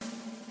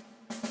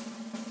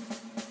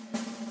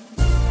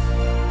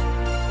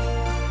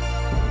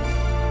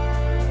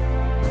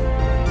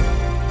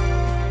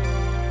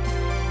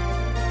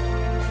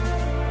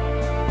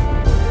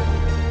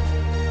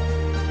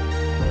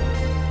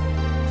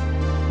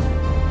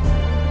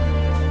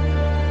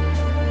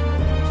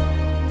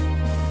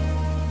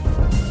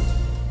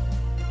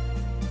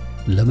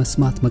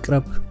ለመስማት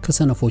መቅረብ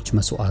ከሰነፎች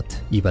መስዋዕት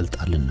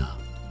ይበልጣልና።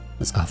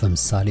 መጽሐፈ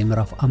ምሳሌ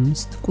ምዕራፍ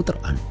 5 ቁጥር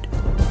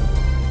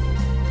 1።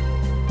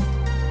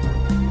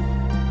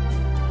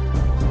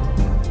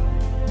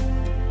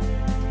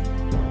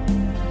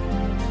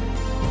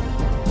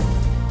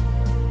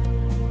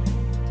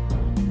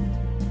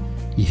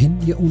 ይህን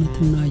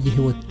የእውነትና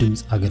የሕይወት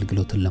ድምጽ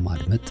አገልግሎትን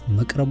ለማድመጥ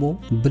መቅረቦ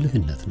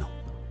ብልህነት ነው።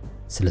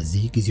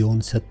 ስለዚህ ጊዜውን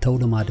ሰጥተው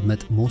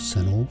ለማድመጥ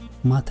መወሰኖ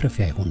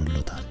ማትረፊያ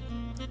ይሆንልዎታል።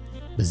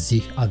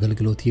 በዚህ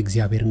አገልግሎት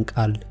የእግዚአብሔርን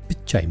ቃል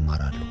ብቻ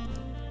ይማራሉ።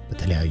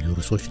 በተለያዩ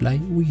ርዕሶች ላይ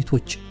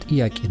ውይይቶች፣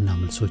 ጥያቄና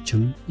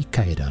መልሶችም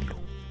ይካሄዳሉ።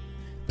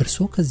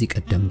 እርስዎ ከዚህ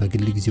ቀደም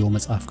በግል ጊዜው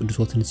መጽሐፍ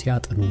ቅዱሶትን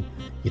ሲያጠኑ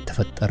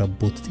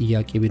የተፈጠረቦት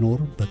ጥያቄ ቢኖር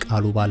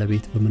በቃሉ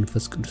ባለቤት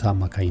በመንፈስ ቅዱስ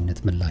አማካኝነት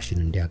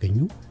ምላሽን እንዲያገኙ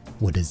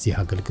ወደዚህ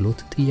አገልግሎት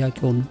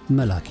ጥያቄውን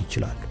መላክ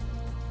ይችላሉ።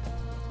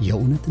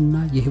 የእውነትና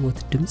የሕይወት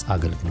ድምጽ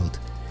አገልግሎት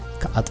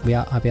ከአጥቢያ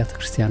አብያተ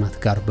ክርስቲያናት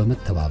ጋር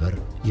በመተባበር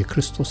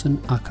የክርስቶስን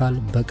አካል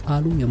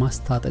በቃሉ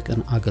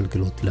የማስታጠቅን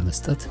አገልግሎት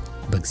ለመስጠት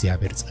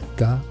በእግዚአብሔር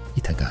ጸጋ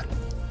ይተጋል።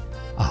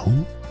 አሁን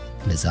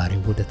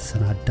ለዛሬው ወደ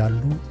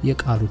ተሰናዳሉ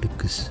የቃሉ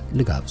ድግስ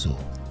ልጋብዞ።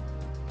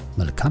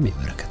 መልካም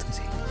የበረከት ጊዜ።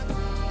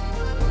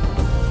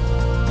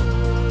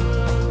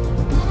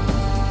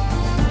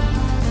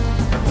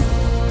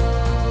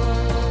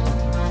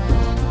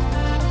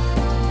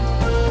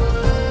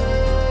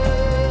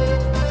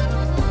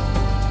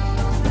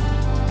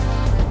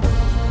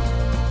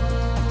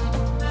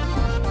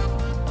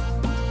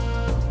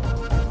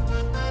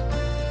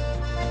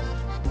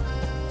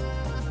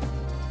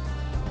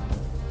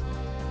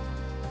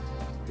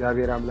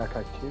 እግዚአብሔር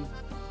አምላካችን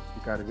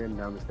ይካርገን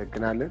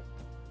እናመሰግናለን።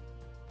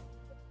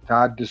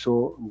 ተሐድሶ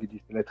እንግዲህ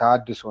ስለ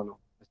ተሐድሶ ነው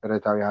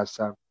መሰረታዊ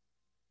ሐሳብ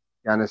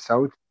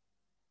ያነሳሁት።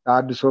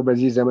 ተሐድሶ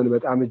በዚህ ዘመን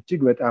በጣም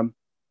እጅግ በጣም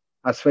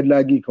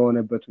አስፈላጊ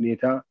ከሆነበት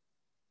ሁኔታ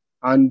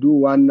አንዱ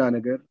ዋና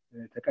ነገር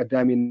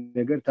ተቀዳሚ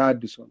ነገር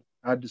ተሐድሶ ነው።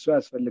 ተሐድሶ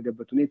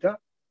ያስፈልገበት ሁኔታ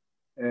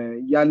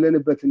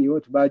ያለንበትን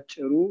ሕይወት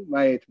ባጭሩ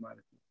ማየት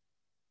ማለት ነው።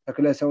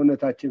 ተክለ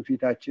ሰውነታችን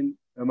ፊታችን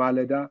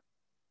በማለዳ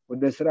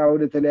ወደ ስራ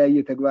ወደ ተለያየ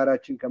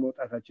ተግባራችን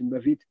ከመውጣታችን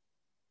በፊት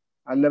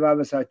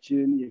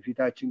አለባበሳችን፣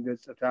 የፊታችን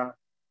ገጽታ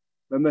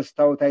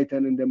በመስታወት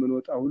አይተን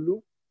እንደምንወጣ ሁሉ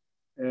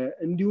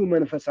እንዲሁ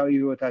መንፈሳዊ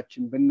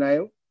ሕይወታችን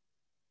ብናየው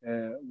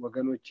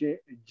ወገኖቼ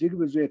እጅግ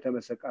ብዙ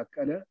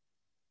የተመሰቃቀለ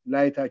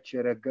ላይታች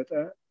የረገጠ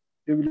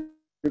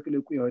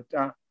ድብልቅልቁ የወጣ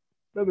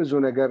በብዙ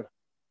ነገር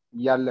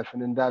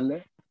እያለፍን እንዳለ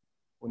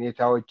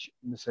ሁኔታዎች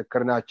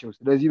ምስክር ናቸው።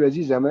 ስለዚህ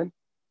በዚህ ዘመን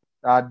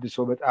ተሐድሶ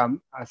በጣም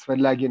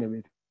አስፈላጊ ነው።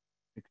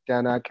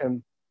 ቤተክርስቲያን አቅም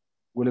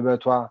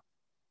ጉልበቷ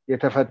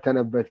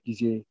የተፈተነበት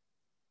ጊዜ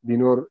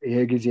ቢኖር ይሄ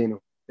ጊዜ ነው።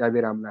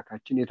 እግዚአብሔር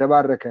አምላካችን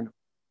የተባረከ ነው።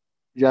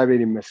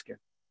 እግዚአብሔር ይመስገን።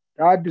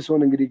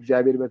 ተሐድሶን እንግዲህ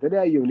እግዚአብሔር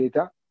በተለያየ ሁኔታ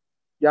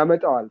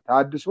ያመጣዋል።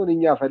 ተሐድሶን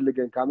እኛ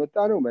ፈልገን ካመጣ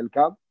ነው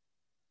መልካም፣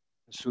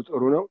 እሱ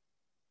ጥሩ ነው።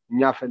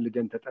 እኛ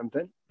ፈልገን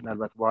ተጠምተን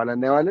ምናልባት በኋላ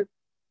እናየዋለን።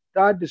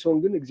 ተሐድሶን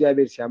ግን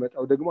እግዚአብሔር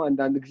ሲያመጣው ደግሞ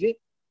አንዳንድ ጊዜ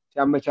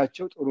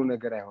ሲያመቻቸው ጥሩ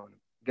ነገር አይሆንም።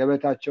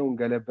 ገበታቸውን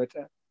ገለበጠ፣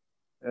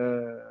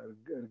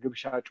 እርግብ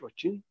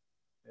ሻጮችን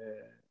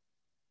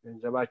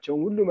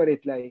ገንዘባቸውን ሁሉ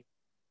መሬት ላይ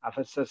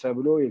አፈሰሰ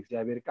ብሎ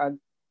የእግዚአብሔር ቃል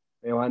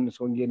በዮሐንስ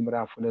ወንጌል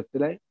ምዕራፍ 2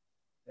 ላይ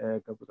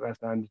ከቁጥር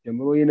 11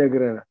 ጀምሮ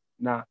ይነግረናል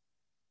እና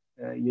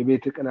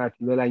የቤት ቅናት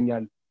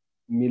ይበላኛል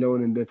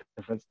የሚለውን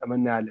እንደተፈጸመ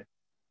እናያለን።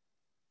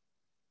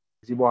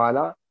 ከዚህ በኋላ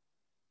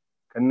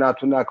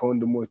ከእናቱና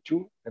ከወንድሞቹ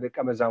ከደቀ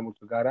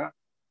መዛሙርቱ ጋራ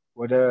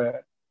ወደ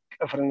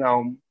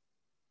ቅፍርናሆም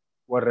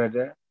ወረደ፣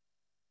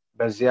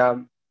 በዚያም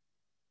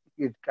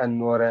ጥቂት ቀን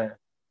ኖረ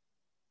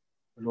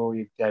ብሎ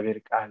የእግዚአብሔር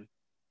ቃል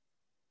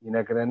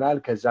ይነግረናል።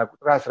 ከዛ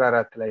ቁጥር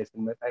 14 ላይ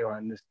ስንመጣ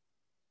ዮሐንስ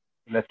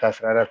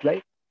 2:14 ላይ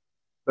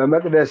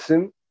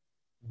በመቅደስም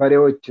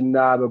በሬዎችና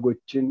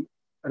በጎችን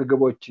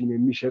እርግቦችን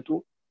የሚሸጡ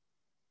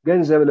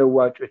ገንዘብ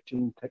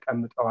ለዋጮችን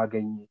ተቀምጠው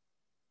አገኘ።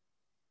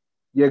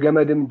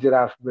 የገመድም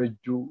ጅራፍ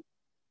በእጁ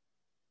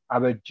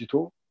አበጅቶ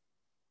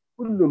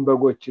ሁሉም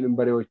በጎችንም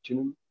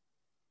በሬዎችንም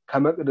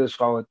ከመቅደሱ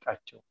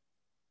አወጣቸው፣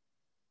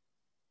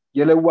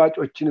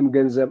 የለዋጮችንም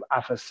ገንዘብ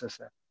አፈሰሰ፣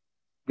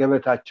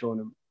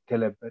 ገበታቸውንም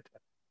ገለበጠ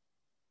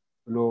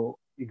ብሎ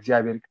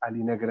እግዚአብሔር ቃል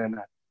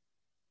ይነግረናል።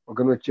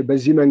 ወገኖች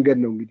በዚህ መንገድ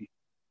ነው እንግዲህ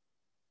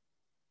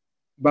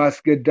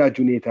በአስገዳጅ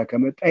ሁኔታ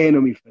ከመጣ ይሄ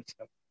ነው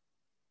የሚፈጸም።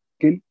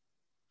 ግን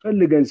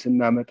ፈልገን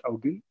ስናመጣው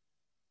ግን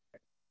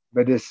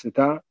በደስታ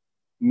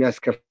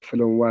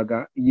የሚያስከፍለውን ዋጋ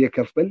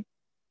እየከፈል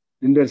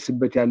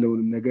ልንደርስበት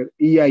ያለውንም ነገር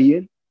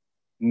እያየን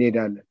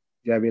እንሄዳለን።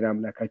 እግዚአብሔር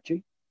አምላካችን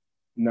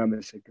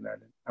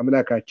እናመሰግናለን።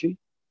 አምላካችን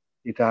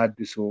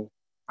የተሐድሶ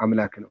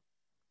አምላክ ነው።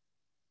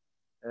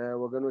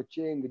 ወገኖቼ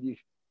እንግዲህ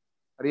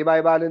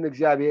ሪቫይቫልን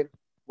እግዚአብሔር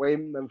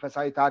ወይም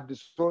መንፈሳዊ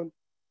ተሐድሶን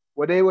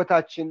ወደ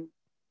ሕይወታችን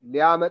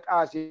ሊያመጣ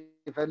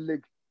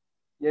ሲፈልግ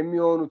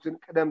የሚሆኑትን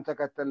ቅደም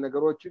ተከተል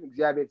ነገሮችን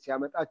እግዚአብሔር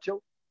ሲያመጣቸው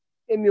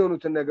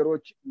የሚሆኑትን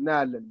ነገሮች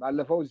እናያለን።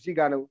 ባለፈው እዚህ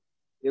ጋር ነው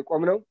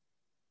የቆምነው።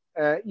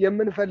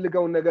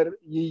 የምንፈልገውን ነገር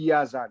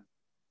ይያዛል።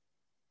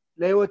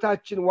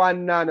 ለሕይወታችን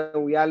ዋና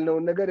ነው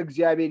ያልነውን ነገር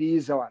እግዚአብሔር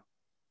ይይዘዋል።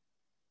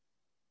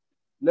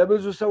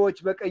 ለብዙ ሰዎች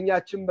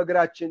በቀኛችን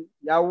በግራችን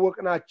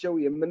ያወቅናቸው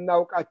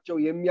የምናውቃቸው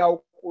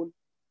የሚያውቁን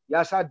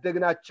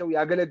ያሳደግናቸው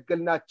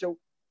ያገለገልናቸው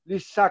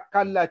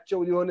ሊሳካላቸው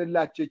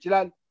ሊሆንላቸው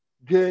ይችላል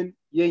ግን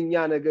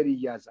የኛ ነገር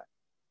ይያዛል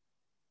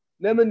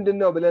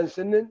ለምንድነው ብለን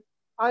ስንል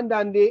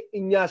አንዳንዴ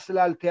እኛ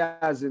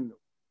ስላልተያዝን ነው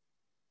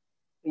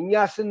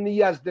እኛ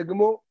ስንያዝ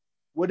ደግሞ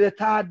ወደ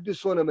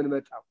ተሐድሶ ነው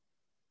የምንመጣው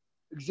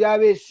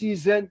እግዚአብሔር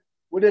ሲይዘን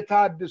ወደ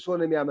ተሐድሶ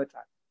ነው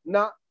የሚያመጣው እና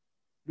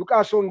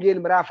ሉቃስ ወንጌል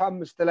ምዕራፍ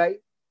 5 ላይ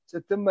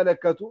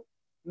ስትመለከቱ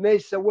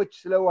እነዚህ ሰዎች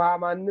ስለ ውሃ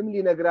ማንም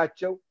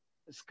ሊነግራቸው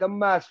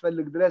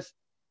እስከማያስፈልግ ድረስ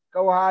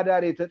ከውሃ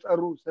ዳር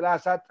የተጠሩ ስለ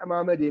አሳ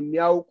አጠማመድ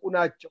የሚያውቁ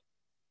ናቸው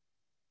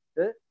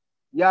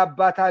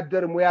የአባት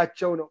አደር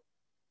ሙያቸው ነው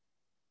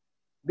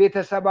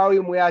ቤተሰባዊ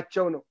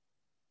ሙያቸው ነው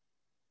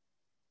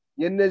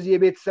የነዚህ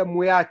የቤተሰብ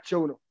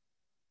ሙያቸው ነው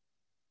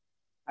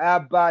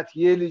አባት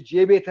የልጅ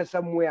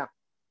የቤተሰብ ሙያ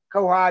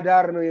ከውሃ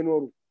ዳር ነው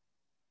የኖሩ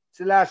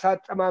ስለ አሳ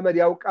አጠማመድ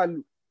ያውቃሉ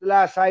ስለ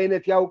አሳ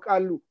አይነት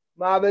ያውቃሉ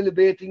ማዕበል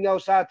በየትኛው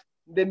ሰዓት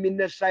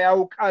እንደሚነሳ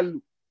ያውቃሉ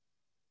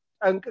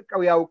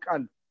ጠንቅቀው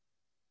ያውቃሉ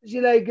እዚህ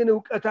ላይ ግን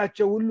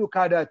ዕውቀታቸው ሁሉ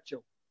ካዳቸው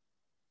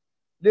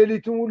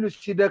ሌሊቱን ሁሉ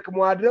ሲደክሙ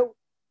አድረው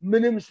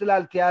ምንም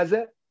ስላልተያዘ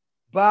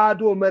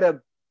ባዶ መረብ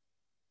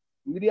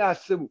እንግዲህ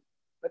አስቡ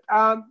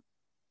በጣም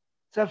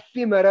ሰፊ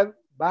መረብ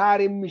ባህር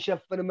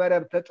የሚሸፍን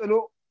መረብ ተጥሎ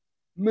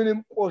ምንም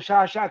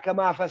ቆሻሻ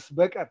ከማፈስ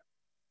በቀር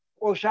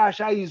ቆሻሻ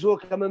ይዞ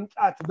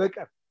ከመምጣት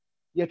በቀር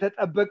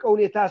የተጠበቀውን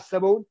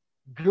የታሰበውን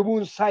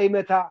ግቡን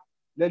ሳይመታ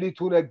ሌሊቱ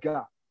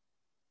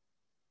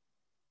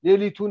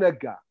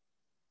ነጋ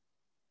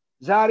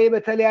ዛሬ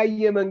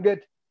በተለያየ መንገድ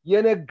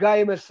የነጋ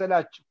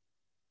ይመስላችሁ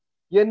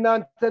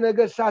የናንተ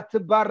ነገር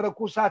ሳትባረኩ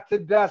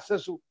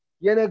ሳትዳሰሱ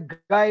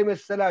የነጋ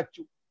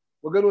ይመስላችሁ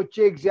ወገኖቼ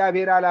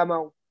እግዚአብሔር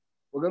ዓላማው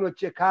ወገኖቼ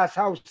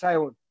ካሳው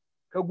ሳይሆን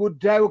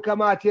ከጉዳዩ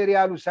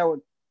ከማቴሪያሉ ሳይሆን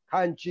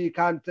ካንቺ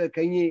ካንተ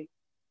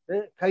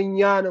ከኛ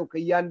ነው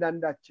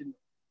ከያንዳንዳችን ነው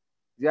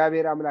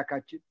እግዚአብሔር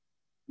አምላካችን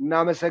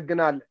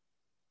እናመሰግናለን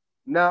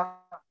እና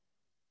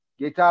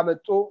ጌታ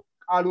መጥቶ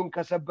ቃሉን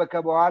ከሰበከ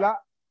በኋላ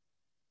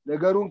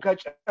ነገሩን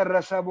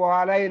ከጨረሰ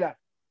በኋላ ይላል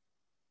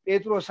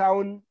ጴጥሮስ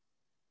አሁን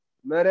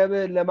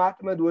መረብን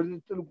ለማጥመድ ወደ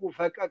ጥልቁ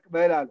ፈቀቅ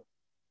በል አለው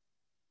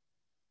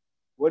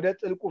ወደ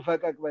ጥልቁ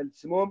ፈቀቅ በል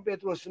ስምዖን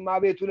ጴጥሮስም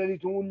አቤቱ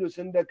ሌሊቱን ሁሉ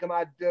ስንደክም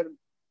አደርን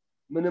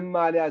ምንም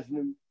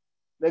አልያዝንም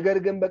ነገር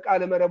ግን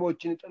በቃል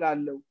መረቦችን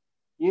ጥላለሁ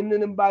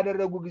ይህንንም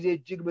ባደረጉ ጊዜ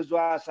እጅግ ብዙ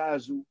አሳ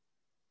ያዙ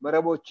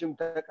መረቦችም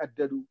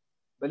ተቀደዱ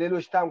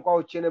በሌሎች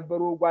ታንኳዎች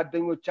የነበሩ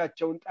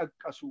ጓደኞቻቸውን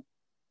ጠቀሱ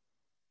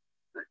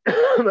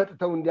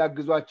መጥተው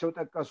እንዲያግዟቸው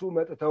ጠቀሱ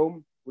መጥተውም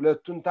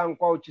ሁለቱን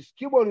ታንኳዎች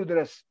እስኪሞሉ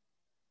ድረስ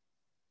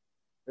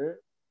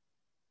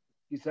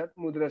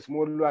ይሰጥሙ ድረስ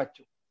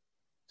ሞሏቸው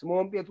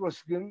ስምዖን ጴጥሮስ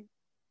ግን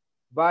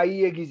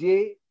ባየ ጊዜ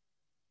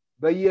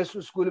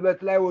በኢየሱስ ጉልበት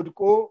ላይ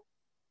ወድቆ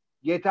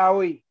ጌታ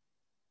ሆይ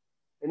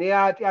እኔ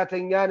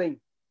ኃጢአተኛ ነኝ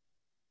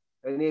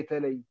እኔ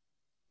ተለይ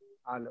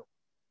አለው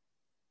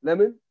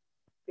ለምን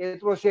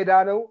ጴጥሮስ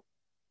የዳነው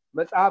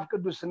መጽሐፍ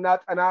ቅዱስና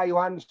ጠና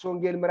ዮሐንስ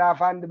ወንጌል ምዕራፍ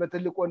 1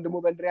 በትልቅ ወንድሙ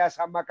በእንድርያስ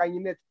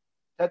አማካኝነት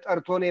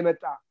ተጠርቶ ነው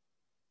የመጣ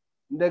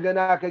እንደገና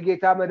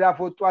ከጌታ መዳፍ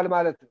ወጥቷል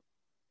ማለት ነው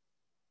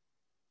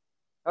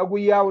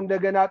አጉያው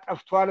እንደገና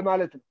ጠፍቷል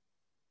ማለት ነው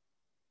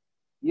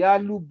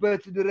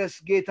ያሉበት ድረስ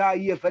ጌታ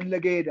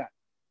እየፈለገ ይሄዳል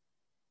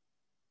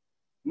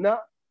እና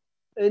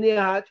እኔ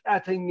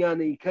ኃጢአተኛ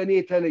ነኝ ከኔ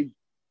ተለይ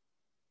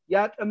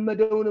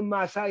ያጠመደውን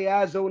ማሳ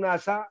ያዘውን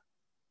አሳ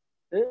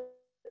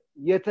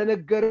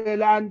የተነገረ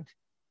ለአንድ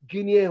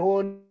ግን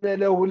የሆነ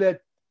ለሁለት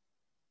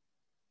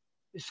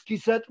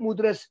እስኪሰጥሙ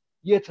ድረስ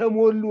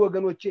የተሞሉ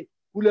ወገኖቼ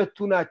ሁለቱ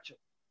ናቸው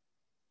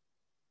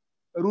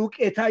ሩቅ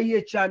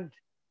የታየች አንድ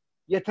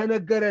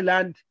የተነገረ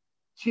ለአንድ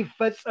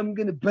ሲፈጸም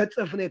ግን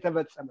በጥፍ ነው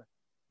የተፈጸመ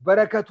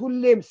በረከት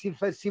ሁሌም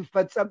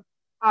ሲፈጸም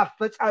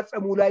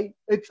አፈጻጸሙ ላይ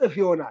እጥፍ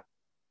ይሆናል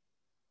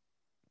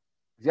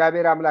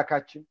እግዚአብሔር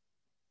አምላካችን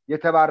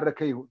የተባረከ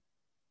ይሁን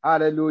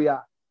ሃሌሉያ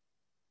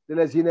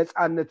ስለዚህ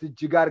ነፃነት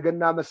እጅግ አድርገን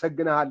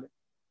እናመሰግናለን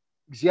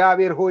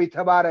እግዚአብሔር ሆይ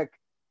ተባረክ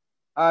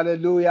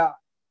ሃሌሉያ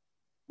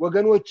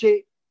ወገኖቼ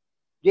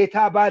ጌታ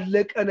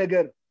ባለቀ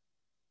ነገር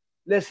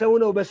ለሰው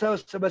ነው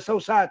በሰው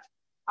ሰዓት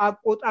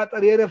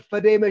አቆጣጠር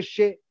የረፈደ የመሸ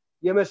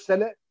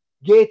የመሰለ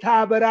ጌታ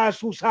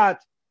በራሱ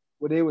ሰዓት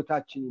ወደ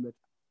ህይወታችን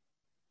ይመጣል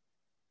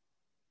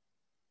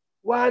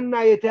ዋና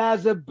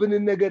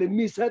የተያዘብንን ነገር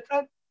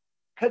የሚሰጠን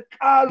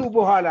ከቃሉ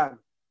በኋላ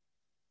ነው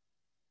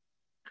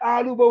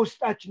ቃሉ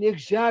በውስጣችን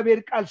የእግዚአብሔር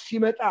ቃል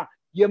ሲመጣ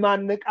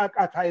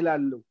የማነቃቃት ኃይል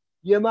አለው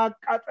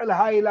የማቃጠል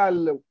ኃይል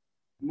አለው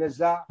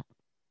እነዛ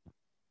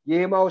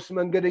የኤማውስ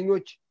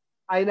መንገደኞች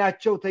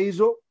አይናቸው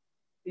ተይዞ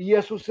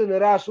ኢየሱስን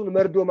ራሱን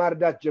መርዶ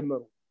ማርዳት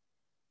ጀመሩ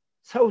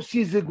ሰው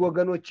ሲዝግ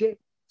ወገኖቼ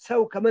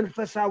ሰው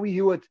ከመንፈሳዊ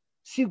ህይወት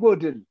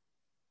ሲጎድል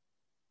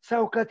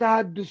ሰው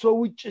ከተሐድሶ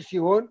ውጭ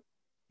ሲሆን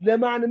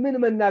ለማን ምን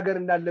መናገር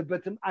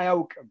እንዳለበትም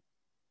አያውቅም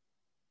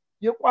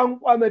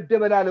የቋንቋ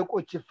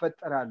መደበላለቆች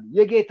ይፈጠራሉ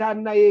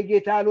የጌታና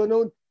የጌታ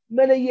ያልሆነውን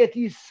መለየት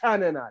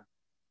ይሳነናል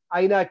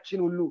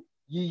አይናችን ሁሉ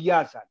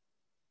ይያዛል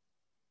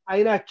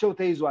አይናቸው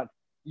ተይዟል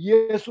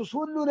ኢየሱስ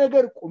ሁሉ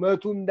ነገር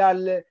ቁመቱ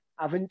እንዳለ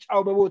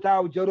አፍንጫው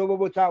በቦታው ጆሮ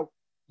በቦታው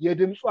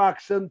የድምፁ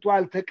አክሰንቱ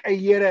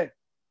አልተቀየረ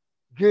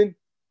ግን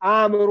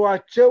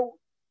አእምሯቸው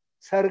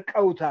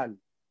ሰርቀውታል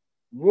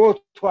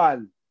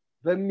ሞቷል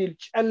በሚል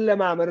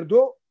ጨለማ መርዶ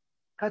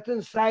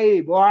ከትንሳኤ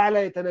በኋላ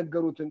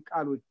የተነገሩትን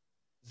ቃሎች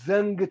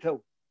ዘንግተው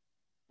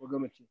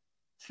ወገኖቼ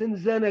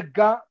ስንዘነጋ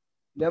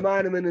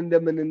ለማን ምን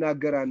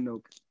እንደምንናገር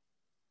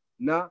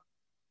አናውቅና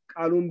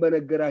ቃሉን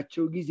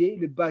በነገራቸው ጊዜ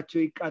ልባቸው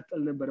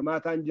ይቃጠል ነበር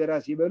ማታ እንጀራ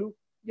ሲበሉ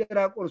እንጀራ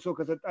ቆርሶ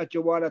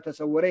ከሰጣቸው በኋላ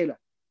ተሰወረ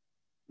ይላል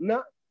እና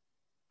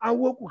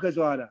አወቁ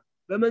ከዛዋላ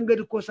በመንገድ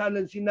እኮ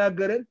ሳለን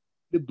ሲናገረን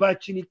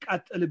ልባችን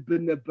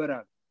ይቃጠልብን ነበር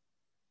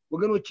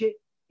ወገኖቼ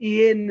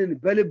ይሄንን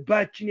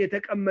በልባችን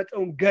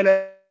የተቀመጠውን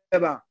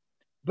ገለባ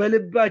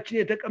በልባችን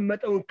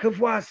የተቀመጠውን ክፉ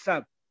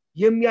ሐሳብ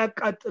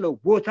የሚያቃጥለው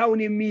ቦታውን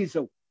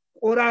የሚይዘው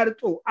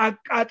ቆራርጦ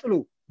አቃጥሎ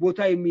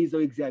ቦታ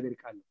የሚይዘው እግዚአብሔር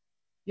ቃል ነው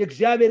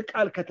የእግዚአብሔር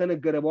ቃል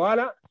ከተነገረ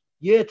በኋላ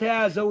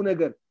የተያዘው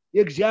ነገር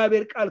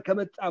የእግዚአብሔር ቃል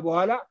ከመጣ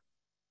በኋላ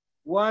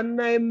ዋና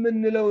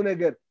የምንለው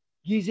ነገር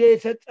ጊዜ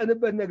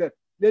የሰጠንበት ነገር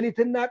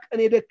ሌሊትና ቀን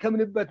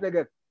የደከምንበት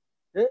ነገር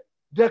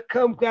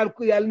ደከምኩ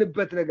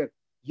ያልንበት ነገር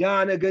ያ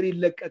ነገር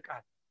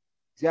ይለቀቃል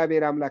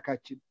እግዚአብሔር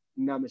አምላካችን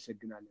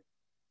እናመሰግናለን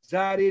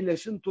ዛሬ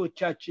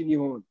ለስንቶቻችን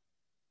ይሆን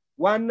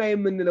ዋና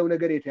የምንለው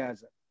ነገር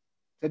የተያዘ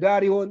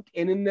ትዳር ይሆን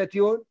ጤንነት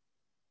ይሆን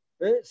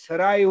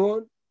ስራ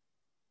ይሆን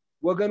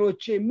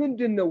ወገኖቼ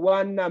ምንድነው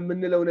ዋና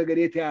የምንለው ነገር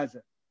የተያዘ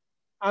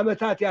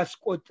አመታት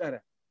ያስቆጠረ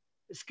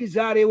እስኪ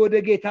ዛሬ ወደ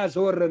ጌታ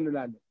ዘወር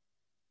እንላለን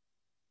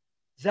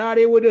ዛሬ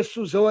ወደሱ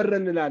ዘወር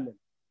እንላለን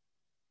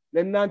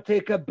ለእናንተ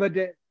የከበደ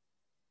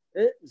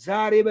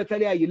ዛሬ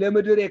በተለያየ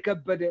ለምድር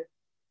የከበደ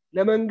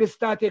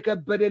ለመንግስታት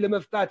የከበደ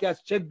ለመፍታት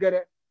ያስቸገረ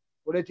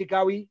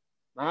ፖለቲካዊ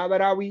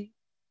ማህበራዊ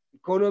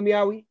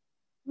ኢኮኖሚያዊ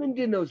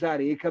ምንድነው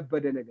ዛሬ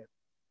የከበደ ነገር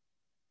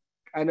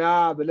ቀና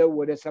ብለው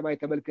ወደ ሰማይ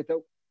ተመልክተው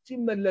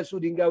ሲመለሱ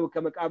ድንጋዩ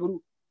ከመቃብሩ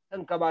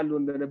ተንከባሎ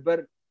እንደነበር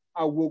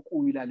አወቁ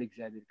ይላል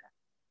እግዚአብሔር ቃል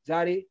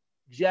ዛሬ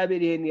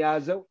እግዚአብሔር ይሄን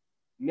ያዘው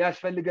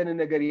የሚያስፈልገን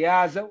ነገር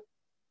ያዘው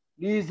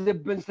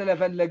ሊይዝብን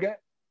ስለፈለገ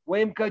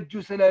ወይም ከጁ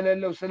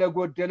ስለሌለው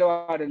ስለጎደለው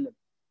አይደለም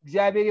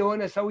እግዚአብሔር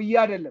የሆነ ሰውዬ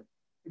አይደለም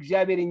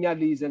እግዚአብሔር እኛን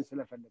ሊይዘን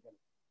ስለፈለገ ነው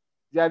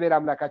እግዚአብሔር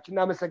አምላካችን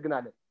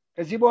እናመሰግናለን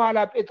ከዚህ በኋላ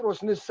ጴጥሮስ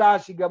ንስሐ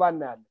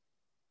ሲገባና ያለ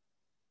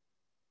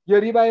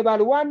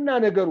የሪቫይቫል ዋና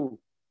ነገሩ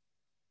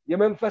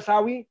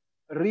የመንፈሳዊ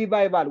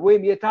ሪቫይቫል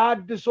ወይም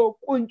የተሐድሶ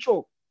ቁንጮ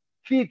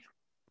ፊት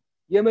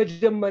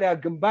የመጀመሪያ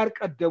ግንባር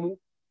ቀደሙ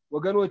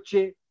ወገኖቼ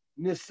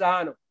ንስሐ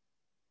ነው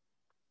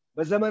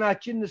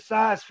በዘመናችን ንስሐ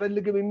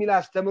ያስፈልግም የሚል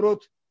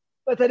አስተምሮት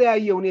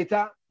በተለያየ ሁኔታ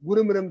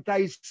ጉርምርምታ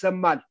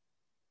ይሰማል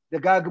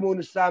ደጋግሞ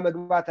ንስሐ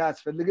መግባት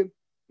ያስፈልግም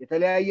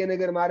የተለያየ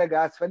ነገር ማድረግ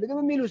ያስፈልግም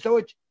የሚሉ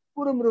ሰዎች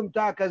ጉርምርምታ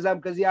ከዛም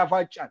ከዚህ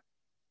ያፋጫል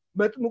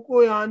መጥምቁ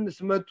ዮሐንስ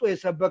መጥቶ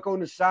የሰበከው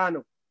ንስሐ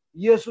ነው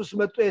ኢየሱስ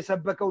መጥቶ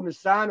የሰበከው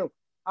ንስሐ ነው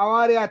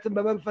ሐዋርያትን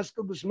በመንፈስ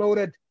ቅዱስ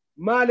መውረድ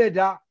ማለዳ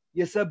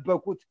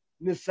የሰበኩት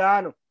ንስሐ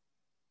ነው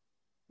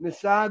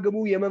ንስሐ ግቡ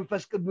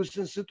የመንፈስ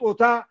ቅዱስን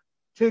ስጦታ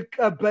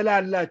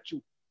ትቀበላላችሁ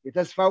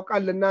የተስፋው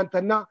ቃል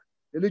ለእናንተና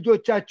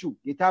ለልጆቻችሁ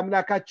ጌታ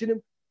አምላካችንም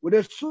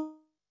ወደሱ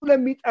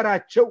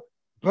ለሚጠራቸው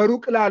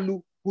በሩቅ ላሉ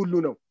ሁሉ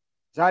ነው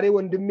ዛሬ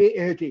ወንድሜ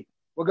እህቴ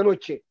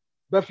ወገኖቼ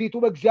በፊቱ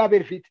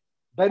በእግዚአብሔር ፊት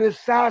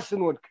በንስሐ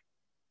ስንወድቅ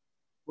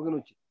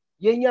ወገኖቼ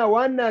የኛ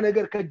ዋና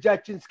ነገር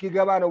ከእጃችን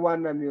እስኪገባ ነው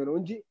ዋና የሚሆነው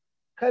እንጂ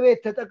ከቤት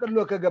ተጠቅልሎ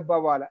ከገባ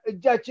በኋላ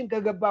እጃችን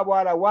ከገባ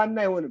በኋላ ዋና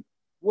አይሆንም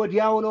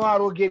ወዲያው ነው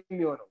አሮጌ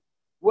የሚሆነው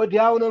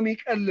ወዲያው ነው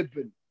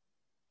የሚቀልብን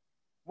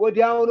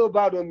ወዲያው ነው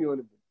ባዶ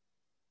የሚሆንብን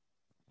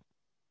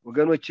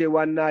ወገኖቼ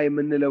ዋና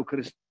የምንለው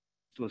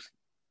ክርስቶስ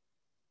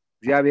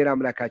እግዚአብሔር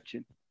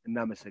አምላካችን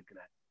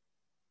እናመሰግናለን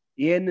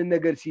ይሄንን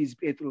ነገር ሲይዝ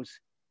ጴጥሮስ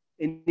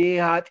እኔ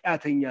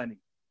ኃጢአተኛ ነኝ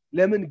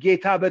ለምን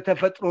ጌታ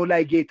በተፈጥሮ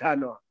ላይ ጌታ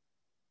ነው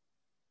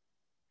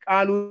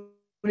ቃሉን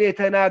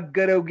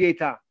የተናገረው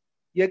ጌታ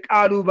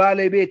የቃሉ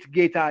ባለቤት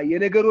ጌታ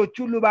የነገሮች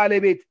ሁሉ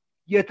ባለቤት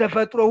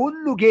የተፈጥሮ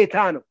ሁሉ ጌታ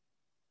ነው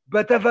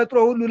በተፈጥሮ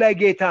ሁሉ ላይ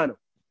ጌታ ነው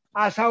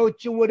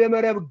አሳዎችን ወደ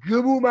መረብ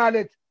ግቡ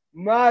ማለት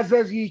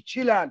ማዘዝ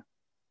ይችላል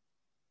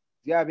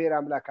እግዚአብሔር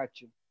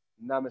አምላካችን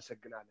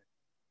እናመሰግናለን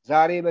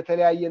ዛሬ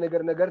በተለያየ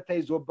ነገር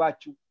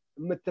ተይዞባችሁ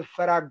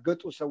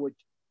የምትፈራገጡ ሰዎች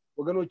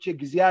ወገኖቼ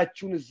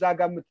ጊዜያችሁን እዛ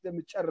ጋር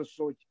የምትጨርሱ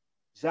ሰዎች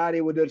ዛሬ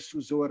ወደ እርሱ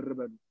ዘወር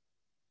በሉ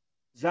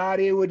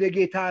ዛሬ ወደ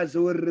ጌታ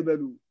ዘወር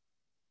በሉ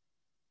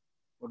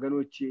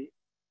ወገኖቼ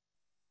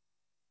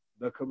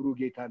በክብሩ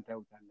ጌታን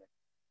ታዩታላችሁ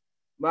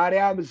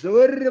ማርያም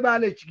ዘወር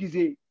ባለች ጊዜ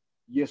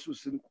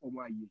ኢየሱስን ቆሞ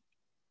አየች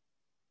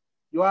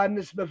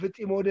ዮሐንስ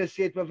በፍጢሞ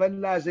ደሴት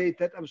በፈላ ዘይት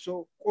ተጠብሶ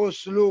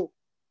ቆስሎ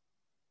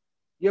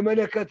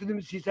የመለከት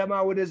ድምፅ ሲሰማ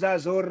ወደዛ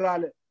ዘወር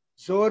አለ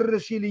ዘወር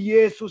ሲል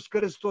ኢየሱስ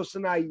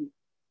ክርስቶስን አየ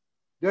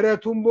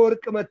ደረቱን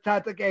በወርቅ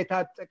መታጠቂያ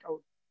የታጠቀው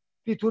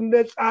ፊቱን እንደ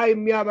ፀሐይ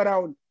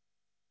የሚያበራውን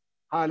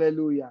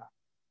ሃሌሉያ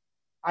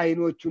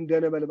አይኖቹ እንደ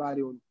ነበልባል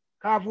የሆኑ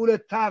ካፉ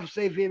ሁለት አፍ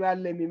ሰይፍ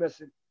ያለ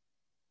የሚመስል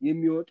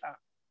የሚወጣ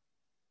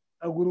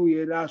ጸጉሩ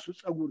የራሱ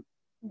ጸጉር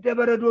እንደ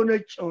በረዶ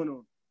ነጭ ሆነው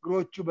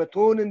እግሮቹ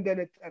በቶን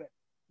እንደነጠረ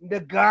እንደ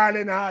ጋለ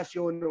ነሐስ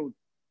የሆነው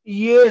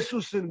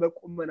ኢየሱስን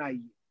በቁመና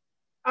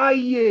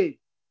አየ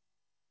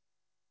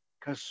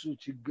ከሱ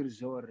ችግር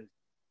ዘወር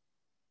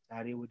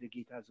ዛሬ ወደ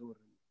ጌታ ዘወር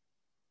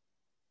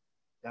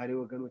ዛሬ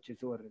ወገኖች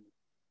ዘወር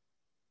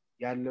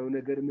ያለው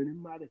ነገር ምንም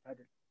ማለት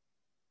አይደለም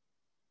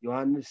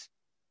ዮሐንስ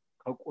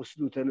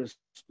ከቆስሉ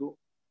ተነስቶ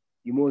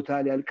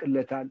ይሞታል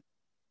ያልቅለታል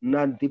እና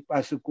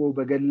አንቲጳስ እኮ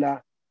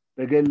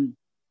በገል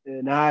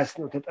ነሐስ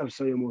ነው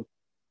ተጠብሰው የሞት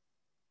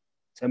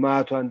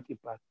ሰማዕቱ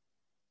አንቲጳስ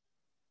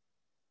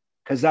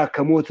ከዛ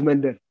ከሞት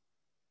መንደር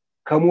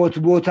ከሞት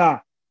ቦታ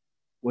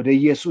ወደ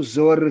ኢየሱስ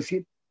ዘወር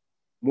ሲል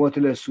ሞት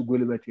ለሱ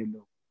ጉልበት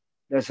የለው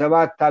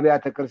ለሰባት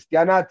አብያተ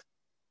ክርስቲያናት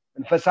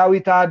መንፈሳዊ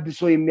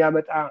ተሐድሶ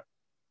የሚያመጣ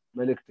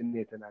መልእክትን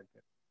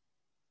የተናገረ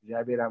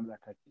እግዚአብሔር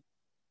አምላካችን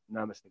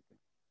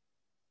እናመሰግናለን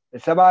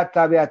ለሰባት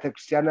አብያተ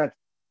ክርስቲያናት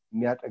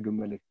የሚያጠግም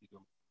መልእክት ይዞ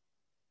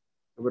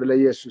ክብር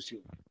ለኢየሱስ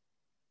ይሁን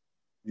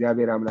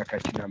እግዚአብሔር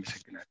አምላካችን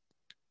እናመሰግናለን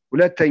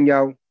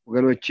ሁለተኛው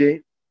ወገኖቼ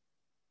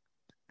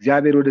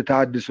እግዚአብሔር ወደ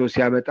ተሐድሶ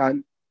ሲያመጣን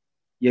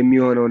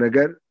የሚሆነው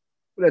ነገር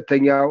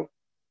ሁለተኛው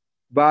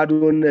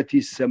ባዶነት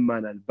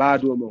ይሰማናል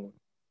ባዶ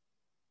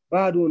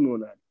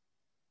እንሆናለን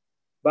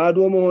ባዶ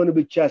መሆን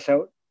ብቻ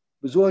ሳይሆን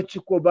ብዙዎች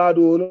እኮ ባዶ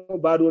ሆነው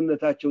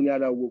ባዶነታቸውን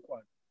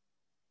ያላወቁአል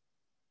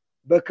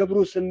በክብሩ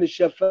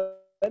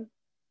ስንሸፈን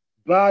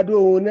ባዶ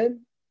ሆነን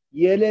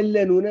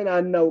የሌለን ሆነን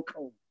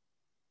አናውቀው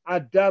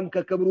አዳም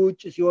ከክብሩ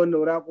ውጭ ሲሆን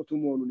ነው ራቁቱ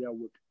መሆኑን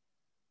ያወቀ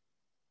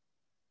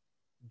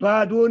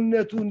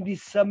ባዶነቱ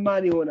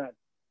እንዲሰማን ይሆናል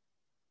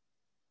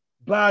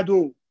ባዶ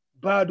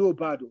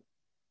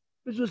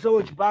ብዙ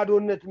ሰዎች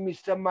ባዶነት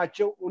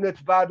የሚሰማቸው እውነት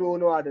ባዶ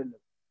ሆነው አይደለም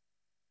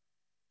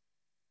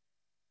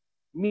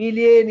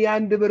ሚሊዮን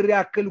የአንድ ብር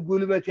ያክል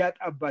ጉልበት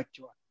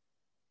ያጣባቸዋል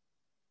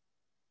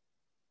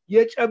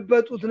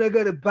የጨበጡት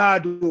ነገር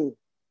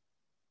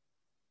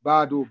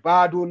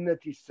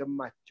ባዶነት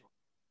ይሰማቸው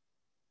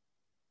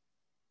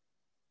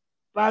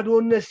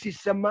ባዶነት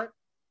ሲሰማን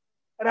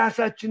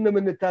ራሳችንን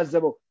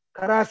የምንታዘበው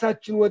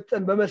ከራሳችን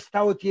ወጠን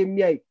በመስታወት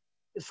የሚያይ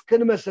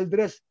እስከንመስል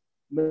ድረስ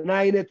ምን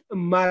አይነት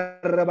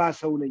እማረባ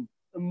ሰው ነኝ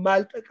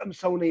እማልጠቀም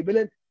ሰው ነኝ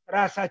ብለን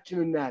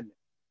ራሳችንን እናያለን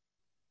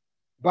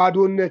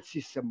ባዶነት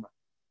ሲሰማን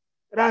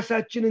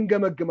ራሳችንን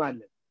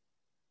እንገመግማለን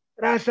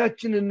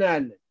ራሳችንን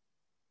እናያለን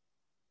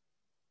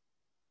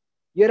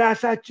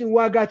የራሳችን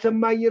ዋጋ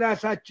ተማኝ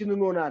ራሳችንን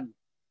እንሆናለን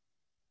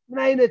ምን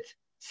አይነት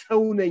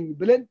ሰው ነኝ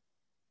ብለን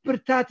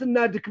ብርታትና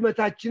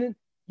ድክመታችንን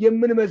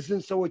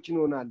የምንመዝን ሰዎች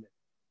እንሆናለን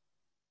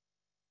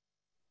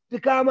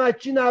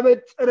ድካማችን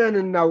አበጥረን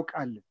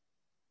እናውቃለን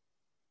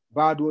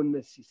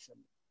ባዶነት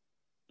ሲሰማን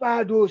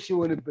ባዶ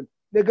ሲሆንብን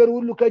ነገር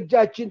ሁሉ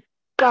ከእጃችን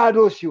ባዶ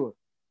ሲሆን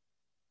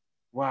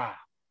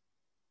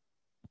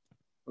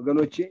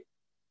ወገኖቼ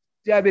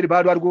እግዚአብሔር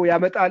ባዶ አድርጎ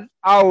ያመጣል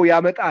አዎ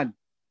ያመጣል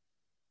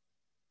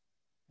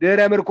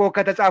ድህረ ምርኮ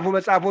ከተጻፉ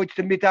መጽሐፎች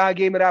ትንቢተ ሐጌ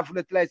ምዕራፍ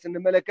 2 ላይ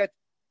ስንመለከት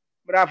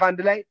ምዕራፍ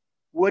 1 ላይ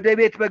ወደ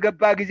ቤት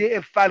በገባ ጊዜ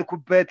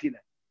እፋልኩበት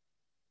ይላል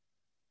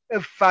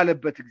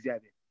እፋለበት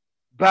እግዚአብሔር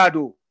ባዶ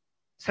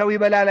ሰው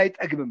ይበላል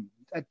አይጠግብም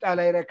ይጠጣል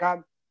አይረካም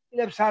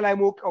ይለብሳል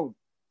አይሞቀውም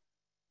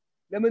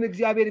ለምን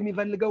እግዚአብሔር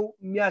የሚፈልገው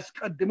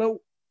የሚያስቀድመው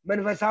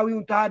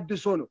መንፈሳዊውን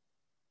ተሐድሶ ነው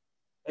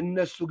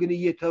እነሱ ግን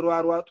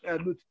እየተሯሯጡ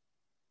ያሉት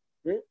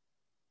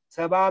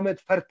 70 ዓመት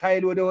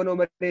ፈርታይል ወደ ሆነው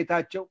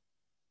መሬታቸው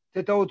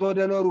ትተውት ወደ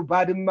ኖሩ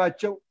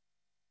ባድማቸው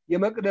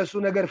የመቅደሱ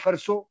ነገር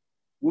ፈርሶ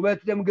ውበት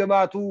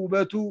ደምገማቱ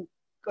ውበቱ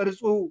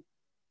ቅርጹ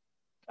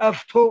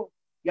ጠፍቶ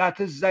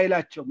ያትዝ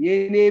አይላቸው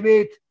የኔ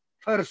ቤት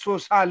ፈርሶ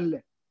ሳለ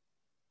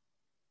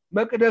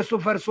መቅደሱ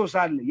ፈርሶ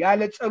ሳለ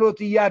ያለ ጸሎት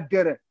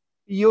እያደረ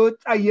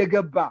እየወጣ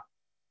እየገባ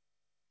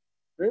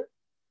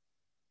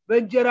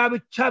በእንጀራ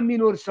ብቻ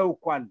የሚኖር ሰው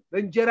እንኳን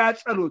በእንጀራ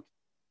ጸሎት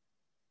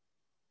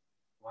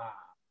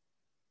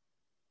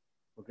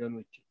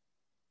ወገኖች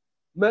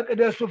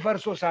መቅደሱ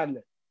ፈርሶ ሳለ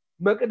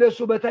መቅደሱ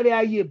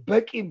በተለያየ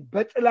በቂም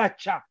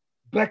በጥላቻ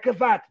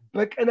በክፋት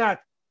በቅናት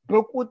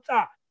በቁጣ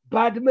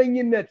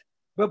ባድመኝነት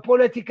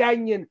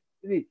በፖለቲካኝነት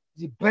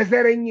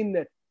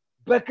በዘረኝነት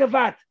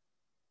በክፋት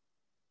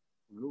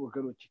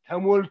ወገኖች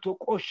ተሞልቶ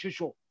ቆሽሾ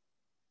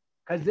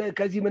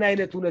ከዚህ ምን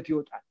አይነት እውነት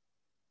ይወጣል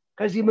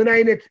ከዚህ ምን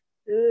አይነት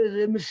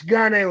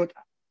ምስጋና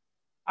ይወጣል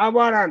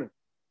አቧራ ነው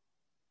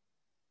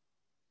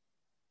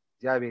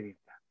እግዚአብሔር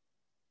ይርዳ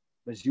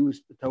በዚህ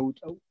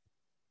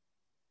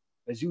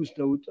ውስጥ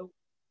ተውጠው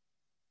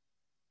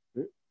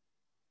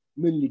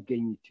ምን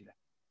ሊገኝ ይችላል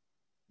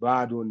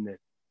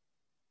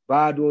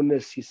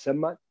ባዶነት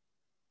ሲሰማን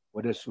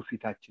ወደሱ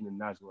ፊታችንን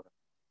እናዞር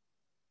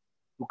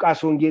ሉቃስ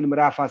ወንጌል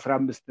ምዕራፍ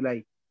 15 ላይ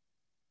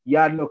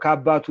ያለው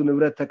ከአባቱ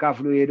ንብረት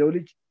ተካፍሎ የሄደው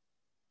ልጅ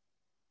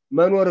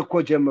መኖር እኮ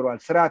ጀምሯል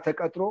ስራ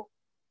ተቀጥሮ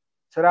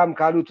ስራም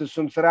ካሉት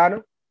እሱም ስራ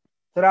ነው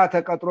ስራ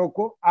ተቀጥሮ እኮ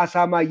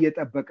አሳማ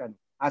እየጠበቀ ነው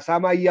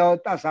አሳማ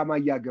እያወጣ አሳማ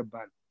እያገባ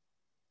ነው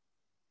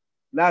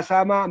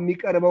ለአሳማ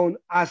የሚቀርበውን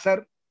አሰር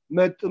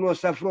መጥኖ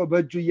ሰፍሮ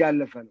በእጁ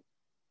እያለፈ ነው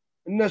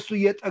እነሱ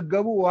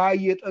እየጠገቡ ውሃ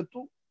እየጠጡ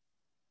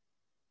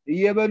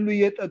እየበሉ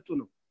እየጠጡ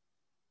ነው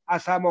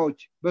አሳማዎች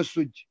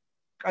በሱጅ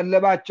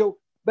ቀለባቸው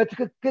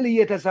በትክክል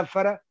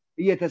እየተሰፈረ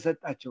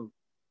እየተሰጣቸው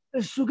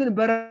እሱ ግን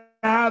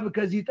በረሃብ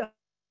ከዚህ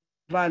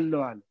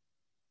ጠፋለዋል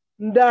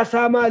እንደ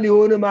አሳማ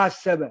ሊሆን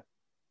ማሰበ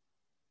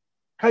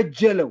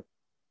ከጀለው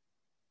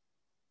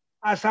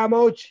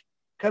አሳማዎች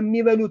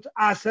ከሚበሉት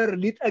አሰር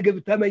ሊጠግብ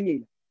ተመኘ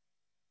ይላል።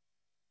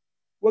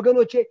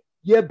 ወገኖቼ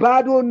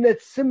የባዶነት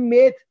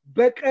ስሜት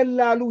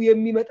በቀላሉ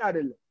የሚመጣ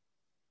አይደለም።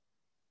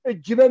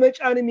 እጅ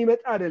በመጫን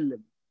የሚመጣ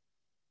አይደለም።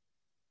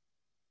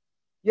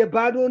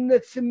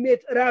 የባዶነት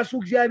ስሜት ራሱ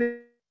እግዚአብሔር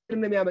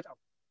ነው የሚያመጣው።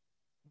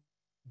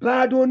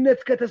 ባዶነት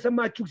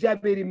ከተሰማችሁ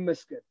እግዚአብሔር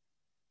ይመስገን።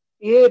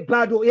 ይሄ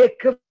ባዶ ይሄ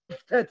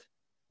ክፍተት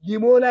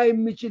ሊሞላ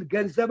የሚችል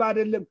ገንዘብ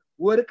አይደለም፣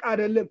 ወርቅ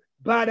አይደለም፣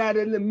 ባል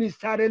አይደለም፣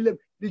 ሚስት አይደለም፣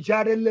 ልጅ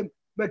አይደለም፣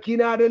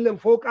 መኪና አይደለም፣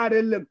 ፎቅ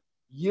አይደለም።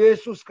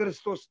 ኢየሱስ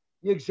ክርስቶስ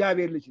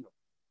የእግዚአብሔር ልጅ ነው።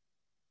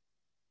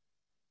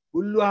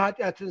 ሁሉ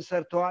ኃጢአትን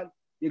ሰርተዋል፣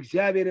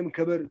 የእግዚአብሔርም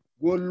ክብር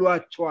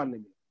ጎሏቸዋል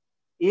ነው።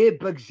 ይሄ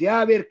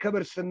በእግዚአብሔር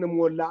ክብር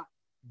ስንሞላ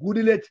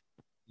ጉድለት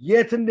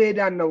የት እንደሄደ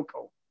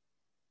አናውቀው።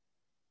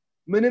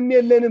 ምንም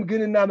የለንም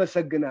ግን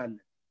እናመሰግናለን።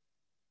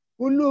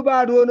 ሁሉ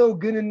ባዶ ነው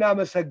ግን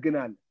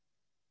እናመሰግናለን።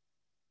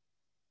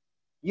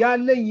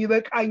 ያለኝ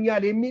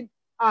ይበቃኛል የሚል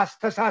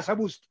አስተሳሰብ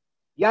ውስጥ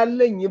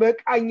ያለኝ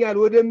ይበቃኛል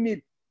ወደሚል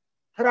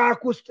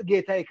ትራክ ውስጥ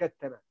ጌታ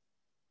ይከተናል።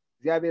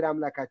 እግዚአብሔር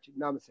አምላካችን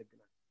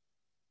እናመሰግናለን።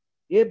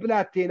 ይሄ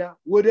ብላቴና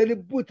ወደ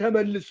ልቡ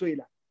ተመልሶ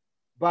ይላል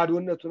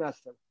ባዶነቱን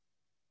አሰበ።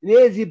 እኔ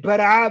እዚህ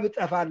በረሃብ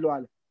እጠፋለሁ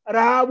አለ።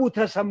 ረሃቡ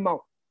ተሰማው፣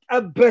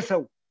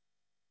 ጠበሰው።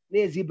 እኔ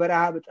እዚህ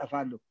በረሃብ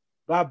እጠፋለሁ፣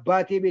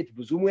 በአባቴ ቤት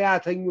ብዙ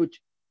ሙያተኞች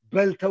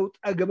በልተው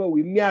ጠግበው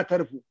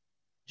የሚያተርፉ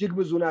እጅግ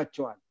ብዙ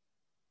ናቸዋል።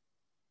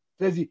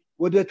 ስለዚህ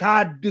ወደ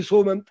ታድሶ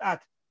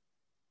መምጣት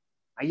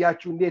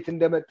አያችሁ እንዴት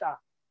እንደመጣ።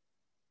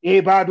 ይሄ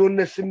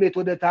ባዶነት ስሜት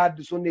ወደ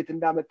ታድሶ እንዴት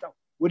እንዳመጣው፣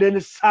 ወደ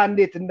ንስሐ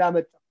እንዴት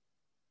እንዳመጣው።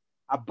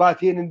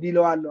 አባቴን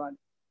እንዲለዋለሁ አለ፣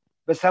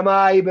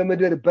 በሰማይ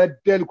በምድር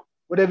በደልኩ፣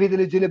 ወደፊት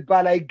ልጅ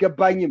ልባል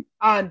አይገባኝም።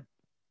 1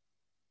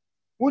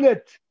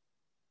 2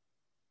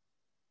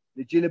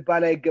 ልጅ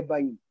ልባል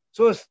አይገባኝም።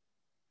 3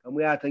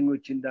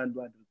 ከሙያተኞች እንዳንዱ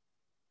አድርግ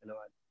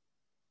እለዋለሁ።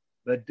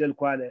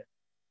 በደልኩ አለ፣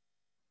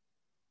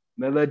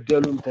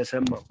 መበደሉም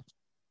ተሰማው።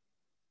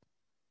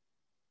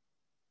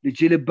 ልጅ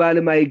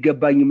ልባልም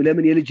አይገባኝም።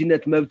 ለምን?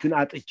 የልጅነት መብትን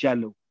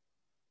አጥቻለሁ።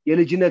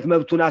 የልጅነት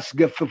መብቱን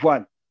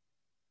አስገፍፏል፣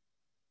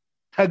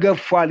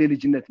 ተገፏል።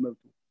 የልጅነት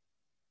መብቱ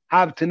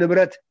ሀብት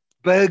ንብረት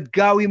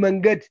በህጋዊ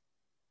መንገድ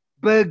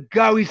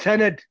በህጋዊ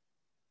ሰነድ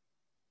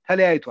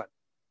ተለያይቷል።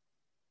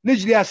 ልጅ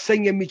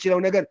ሊያሰኝ የሚችለው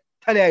ነገር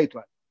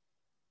ተለያይቷል፣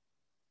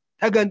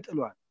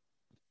 ተገንጥሏል።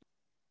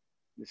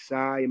 ንስሐ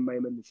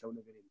የማይመልሰው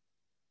ነገር የለም።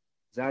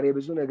 ዛሬ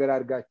ብዙ ነገር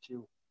አድርጋችሁ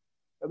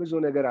በብዙ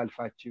ነገር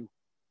አልፋችሁ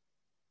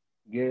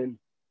ግን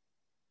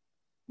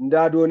እንደ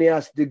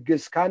አዶንያስ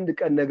ድግስ ከአንድ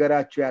ቀን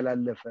ነገራችሁ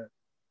ያላለፈ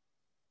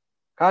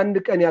ከአንድ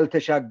ቀን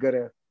ያልተሻገረ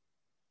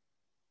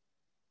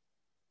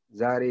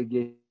ዛሬ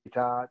ጌታ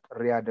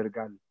ጥሪ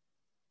ያደርጋል።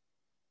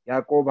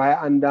 ያዕቆብ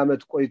 21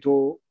 ዓመት ቆይቶ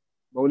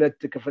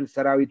በሁለት ክፍል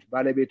ሰራዊት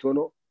ባለቤት ሆኖ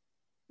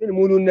ግን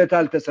ሙሉነት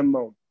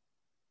አልተሰማውም።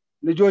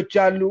 ልጆች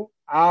አሉ፣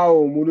 አዎ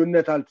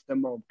ሙሉነት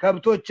አልተሰማውም።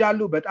 ከብቶች አሉ፣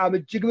 በጣም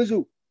እጅግ ብዙ፣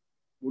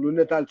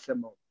 ሙሉነት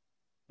አልተሰማውም።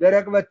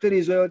 ደረቅ በትር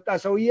ይዞ የወጣ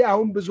ሰውዬ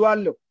አሁን ብዙ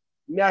አለው፣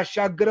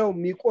 የሚያሻግረው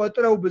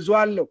የሚቆጥረው ብዙ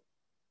አለው፣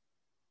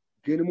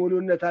 ግን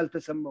ሙሉነት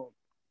አልተሰማውም።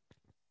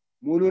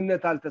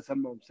 ሙሉነት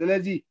አልተሰማውም።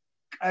 ስለዚህ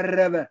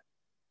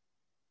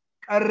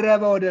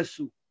ቀረበ ወደሱ።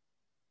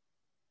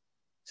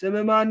 ስም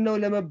ማን ነው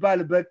ለመባል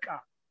በቃ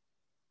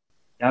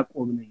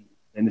ያዕቆብ ነኝ።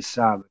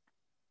 ለንስሐ በቃ።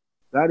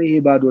 ዛሬ ይሄ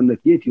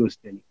ባዶነት የት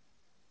ይወስደኝ?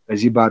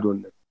 በዚህ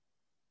ባዶነት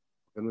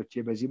ወገኖቼ፣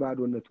 በዚህ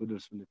ባዶነት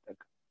ወደሱ እንጠጋ።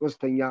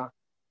 ሶስተኛ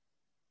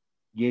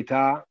ጌታ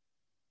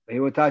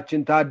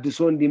በህይወታችን ታድሶ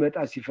እንዲመጣ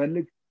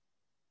ሲፈልግ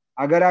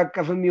አገር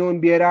አቀፍም ይሁን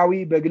ብሔራዊ፣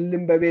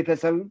 በግልም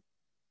በቤተሰብም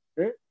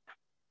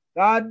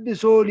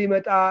ታድሶ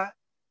ሊመጣ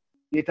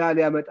ጌታ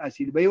ሊያመጣ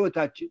ሲል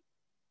በህይወታችን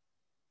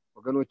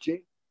ወገኖቼ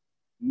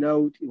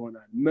ነውጥ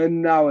ይሆናል።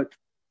 መናወጥ፣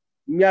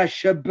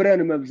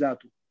 የሚያሸብረን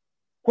መብዛቱ፣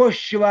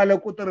 ኮሽ ባለ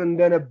ቁጥር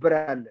እንደነበረ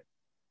ያለ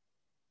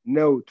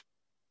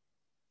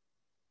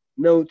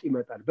ነውጥ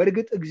ይመጣል።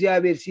 በእርግጥ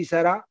እግዚአብሔር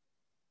ሲሰራ፣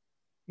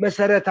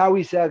 መሰረታዊ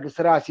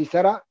ስራ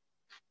ሲሰራ፣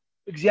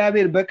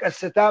 እግዚአብሔር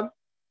በቀስታም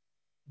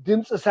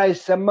ድምጽ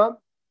ሳይሰማም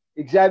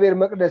እግዚአብሔር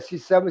መቅደስ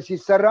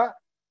ሲሰራ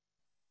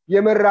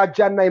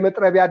የመራጃና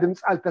የመጥረቢያ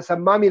ድምጽ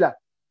አልተሰማም ይላል።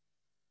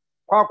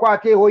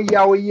 ኳኳቴ ሆያ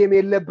ሆየም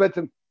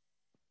የለበትም።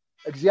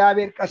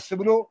 እግዚአብሔር ቀስ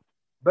ብሎ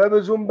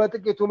በብዙም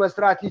በጥቂቱ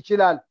መስራት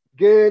ይችላል።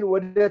 ግን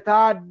ወደ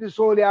ታድሶ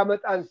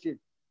ሊያመጣን ሲል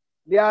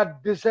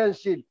ሊያድሰን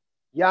ሲል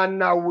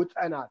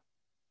ያናውጠናል።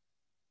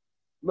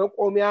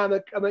 መቆሚያ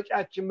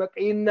መቀመጫችን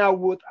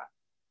ይናወጣል፣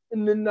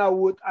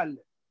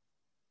 እንናወጣለን።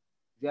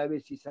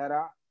 እግዚአብሔር ሲሰራ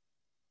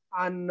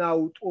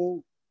አናውጦ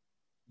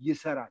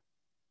ይሰራል።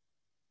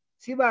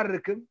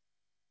 ሲባርክም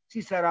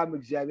ሲሰራም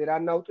እግዚአብሔር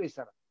አናውጦ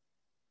ይሰራል።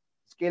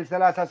 ሕዝቅኤል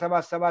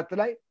 37:7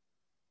 ላይ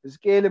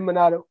ሕዝቅኤል ምን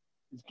አለው?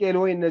 ሕዝቅኤል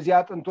ሆይ እነዚህ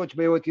አጥንቶች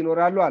በሕይወት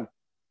ይኖራሉ አለ።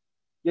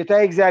 ጌታ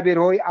እግዚአብሔር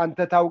ሆይ አንተ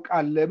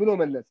ታውቃለህ ብሎ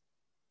መለሰ።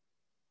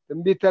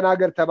 ትንቢት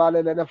ተናገር ተባለ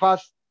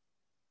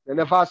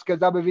ለነፋስ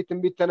ከዛ በፊት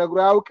ትንቢት ተነግሮ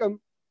አያውቅም።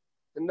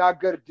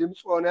 ተናገር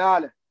ድምጽ ሆነ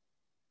አለ።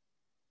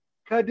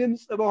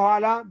 ከድምጽ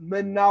በኋላ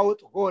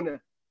መናወጥ ሆነ።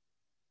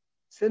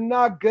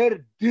 ስናገር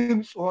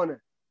ድምጽ ሆነ፣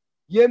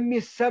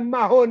 የሚሰማ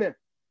ሆነ።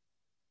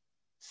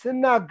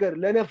 ስናገር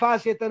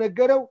ለነፋስ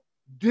የተነገረው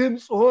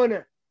ድምጽ ሆነ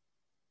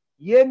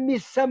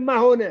የሚሰማ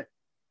ሆነ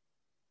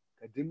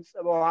ከድምጽ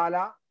በኋላ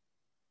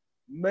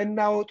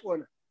መናወጥ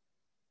ሆነ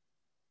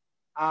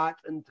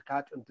አጥንት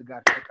ከአጥንት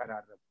ጋር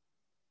ተቀራረበ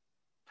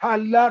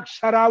ታላቅ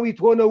ሰራዊት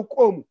ሆነው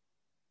ቆሙ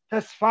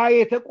ተስፋ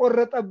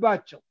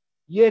የተቆረጠባቸው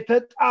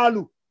የተጣሉ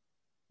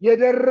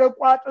የደረቁ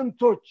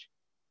አጥንቶች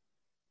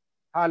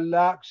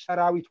ታላቅ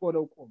ሰራዊት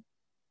ሆነው ቆሙ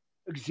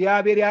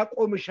እግዚአብሔር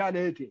ያቆምሻል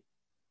እህቴ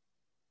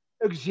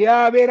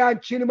እግዚአብሔር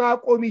አንቺን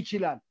ማቆም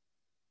ይችላል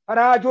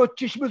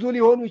ፈራጆችሽ ብዙ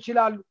ሊሆኑ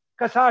ይችላሉ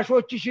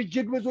ከሳሾችሽ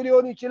እጅግ ብዙ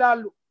ሊሆኑ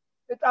ይችላሉ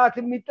እጣት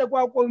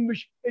የሚጠቋቆምሽ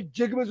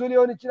እጅግ ብዙ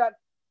ሊሆን ይችላል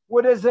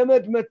ወደ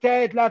ዘመድ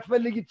መታየት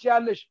ላትፈልጊ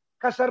ትችያለሽ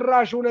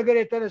ከሰራሽው ነገር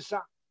የተነሳ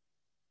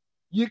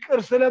ይቅር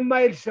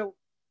ስለማይል ሰው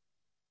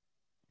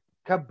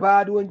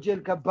ከባድ ወንጀል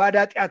ከባድ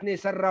ኃጢአት ነው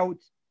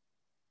የሰራሁት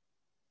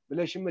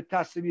ብለሽ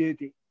የምታስቢ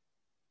እህቴ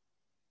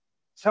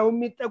ሰው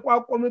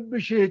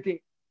የሚጠቋቆምብሽ እህቴ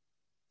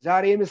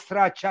ዛሬ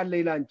ምስራች አለ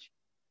ይላንቺ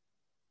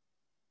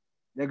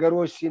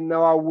ነገሮች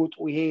ሲነዋውጡ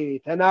ይሄ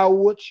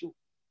ተናወጥሽው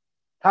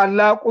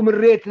ታላቁ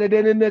ምሬት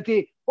ለደህንነቴ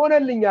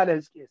ሆነልኝ አለ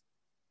ሕዝቅኤል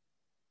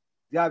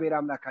እግዚአብሔር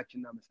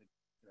አምላካችንና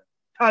መሰግናለን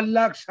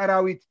ታላቅ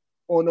ሰራዊት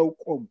ሆነው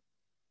ቆሙ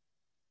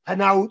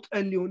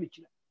ተናውጠን ሊሆን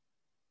ይችላል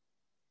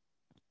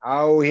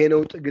አዎ ይሄ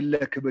ነው ጥግለ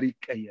ክብር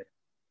ይቀየር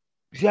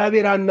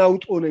እግዚአብሔር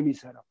አናውጦ ነው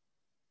የሚሰራው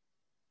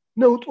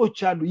ነውጦች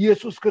አሉ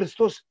ኢየሱስ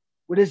ክርስቶስ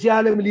ወደዚህ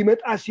ዓለም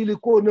ሊመጣ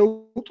ሲልኮ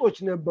ነውጦች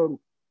ነበሩ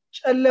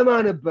ጨለማ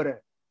ነበረ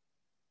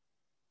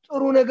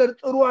ጥሩ ነገር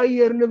ጥሩ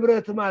አየር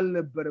ንብረትም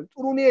አልነበረም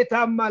ጥሩ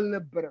ሁኔታም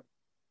አልነበረም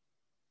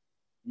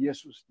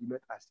ኢየሱስ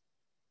ሊመጣ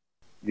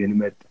ግን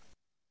መጣ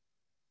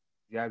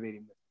እግዚአብሔር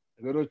ይመስገን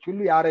ነገሮች ሁሉ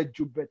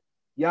ያረጁበት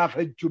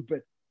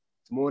ያፈጁበት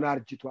ስምዖን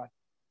አርጅቷል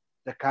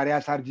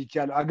ዘካርያስ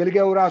አርጅቻለሁ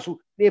አገልጋዩ ራሱ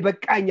እኔ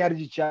በቃኝ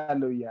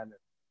አርጅቻለሁ ይያለ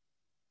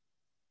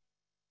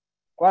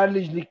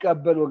ቋልጅ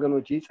ሊቀበል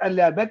ወገኖቼ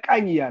ይጸልያል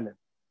በቃኝ ይያለ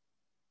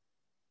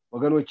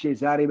ወገኖቼ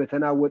ዛሬ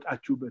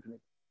በተናወጣችሁበት ነው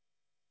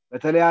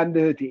በተለይ አንድ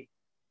እህቴ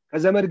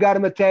ከዘመድ ጋር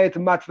መታየት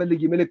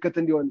ማትፈልጊ ምልክት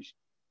እንዲሆንሽ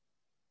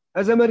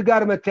ከዘመድ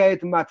ጋር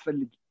መታየት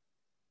ማትፈልጊ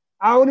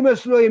አሁን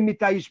መስሎ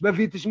የሚታይሽ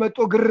በፊትሽ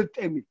መጥቶ ግርጥ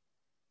የሚል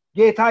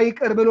ጌታ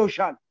ይቅር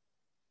ብሎሻል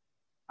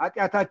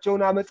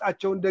ኃጢአታቸውን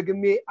አመጻቸውን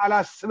ደግሜ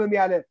አላስብም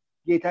ያለ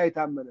ጌታ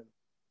የታመነ ነው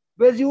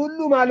በዚህ ሁሉ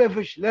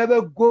ማለፍሽ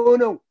ለበጎ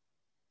ነው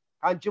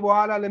አንቺ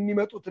በኋላ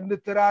ለሚመጡት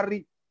እንድትራሪ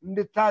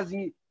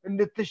እንድታዝኝ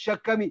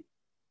እንድትሸከሚ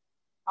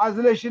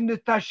አዝለሽ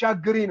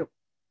እንድታሻግሪ ነው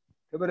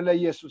ክብር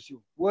ለኢየሱስ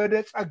ይሁን ወደ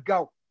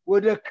ጸጋው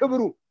ወደ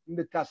ክብሩ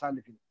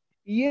እንድታሳልፊ ነው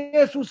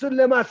ኢየሱስን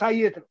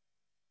ለማሳየት ነው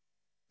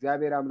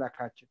እግዚአብሔር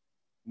አምላካችን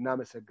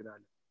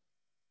እናመሰግናለን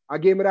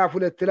አጌ ምዕራፍ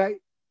 2 ላይ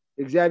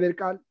እግዚአብሔር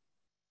ቃል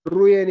ብሩ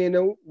የኔ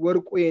ነው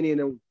ወርቁ የኔ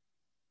ነው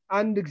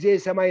አንድ ጊዜ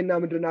ሰማይና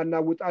ምድርን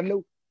አናውጣለሁ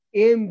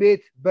ይህም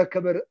ቤት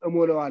በክብር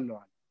እሞላዋለሁ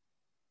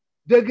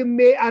ደግሜ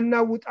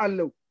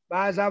አናውጣለሁ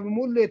በአሕዛብም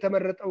ሁሉ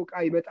የተመረጠው ዕቃ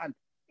ይመጣል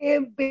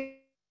ይህም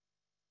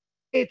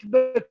ቤት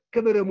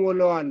በክብር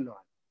እሞላዋለሁ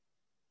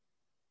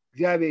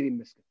እግዚአብሔር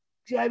ይመስገን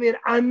እግዚአብሔር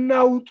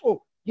አናውጦ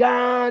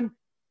ያን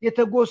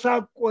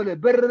የተጎሳቆለ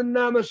በርና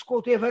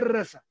መስኮቱ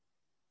የፈረሰ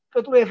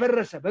ቅጥሩ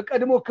የፈረሰ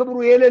በቀድሞ ክብሩ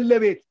የሌለ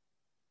ቤት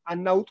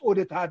አናውጦ ወደ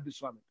ተሐድሶ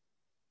አመጣ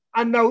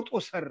አናውጦ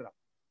ሰራ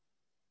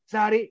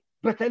ዛሬ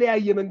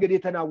በተለያየ መንገድ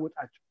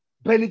የተናወጣችሁ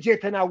በልጅ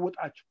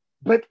የተናወጣችሁ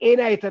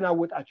በጤና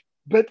የተናወጣችሁ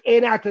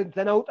በጤና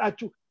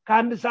ተናውጣችሁ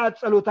ከአንድ ሰዓት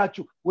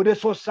ጸሎታችሁ ወደ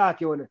 3 ሰዓት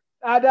የሆነ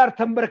አዳር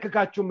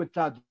ተንበርክካችሁ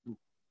የምታድሩ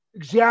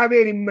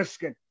እግዚአብሔር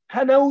ይመስገን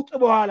ከነውጥ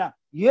በኋላ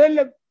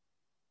የለም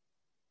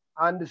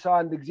አንድ ሰው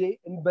አንድ ጊዜ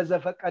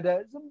በዘፈቀደ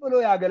ዝም ብሎ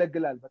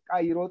ያገለግላል በቃ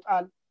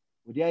ይሮጣል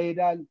ወዲያ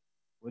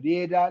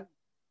ይሄዳል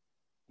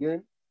ግን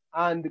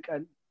አንድ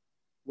ቀን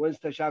ወንዝ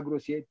ተሻግሮ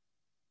ሲሄድ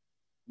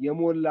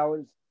የሞላ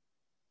ወንዝ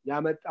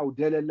ያመጣው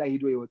ደለል ላይ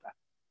ሄዶ ይወጣል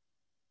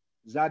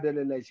እዛ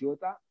ደለል ላይ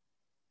ሲወጣ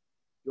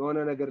የሆነ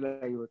ነገር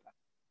ላይ ይወጣል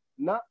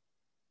እና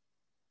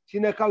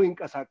ሲነካው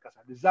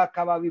ይንቀሳቀሳል እዛ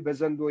አካባቢ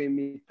በዘንዶ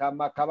የሚታማ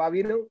አካባቢ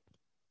ነው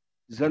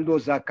ዘንዶ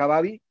እዛ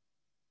አካባቢ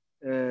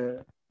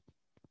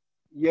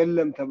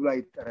የለም ተብሎ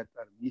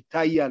አይጠረጠርም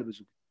ይታያል ብዙ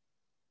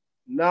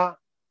እና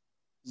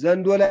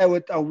ዘንዶ ላይ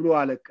ወጣው ብሎ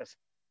አለቀሰ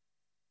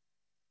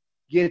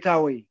ጌታ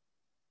ሆይ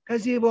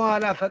ከዚህ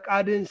በኋላ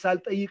ፈቃድን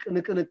ሳልጠይቅ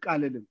ንቅንቅ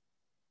አልልም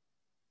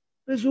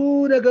ብዙ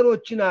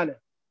ነገሮችን አለ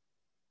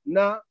እና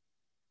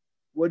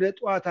ወደ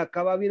ጧት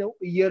አካባቢ ነው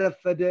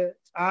እየረፈደ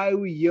ፀሐዩ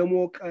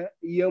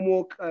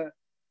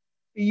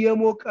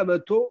እየሞቀ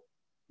መጥቶ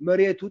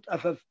መሬቱ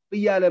ጠፈፍ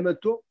እያለ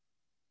መጥቶ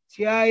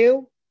ሲያየው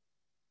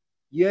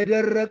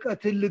የደረቀ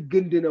ትልቅ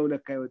ግንድ ነው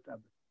ለካ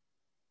ይወጣበት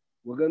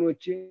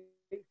ወገኖቼ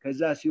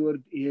ከዛ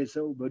ሲወርድ ይሄ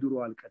ሰው በድሮ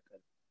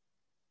አልቀጠለም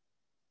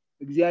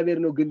እግዚአብሔር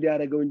ነው ግንድ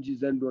ያደረገው እንጂ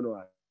ዘንዶ ነው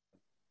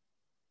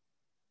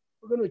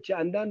ወገኖቼ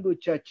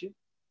አንዳንዶቻችን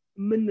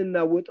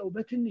ምንናወጣው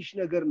በትንሽ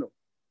ነገር ነው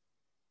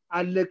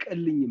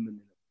አለቀልኝ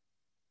የምንለው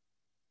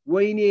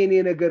ወይኔ የኔ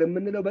ነገር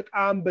የምንለው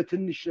በጣም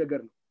በትንሽ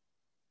ነገር ነው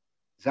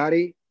ዛሬ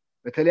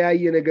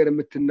በተለያየ ነገር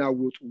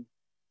የምትናወጡ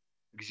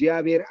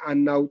እግዚአብሔር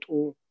አናውጦ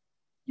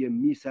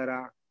የሚሰራ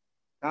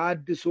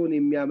ተሐድሶን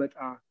የሚያመጣ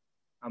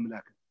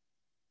አምላክ።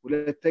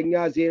 ሁለተኛ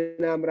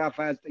ዜና ምዕራፍ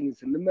 29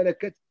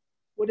 ስንመለከት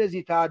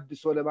ወደዚህ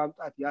ተሐድሶ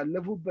ለማምጣት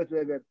ያለፉበት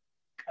ነገር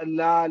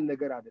ቀላል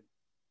ነገር አይደለም።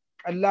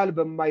 ቀላል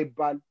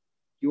በማይባል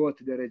ህይወት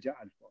ደረጃ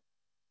አልፈዋል።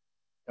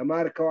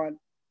 ተማርከዋል።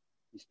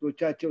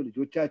 ሚስቶቻቸው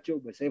ልጆቻቸው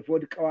በሰይፍ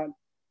ወድቀዋል።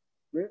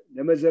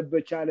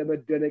 ለመዘበቻ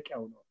ለመደነቂያ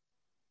ሆነዋል።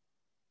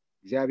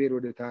 እግዚአብሔር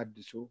ወደ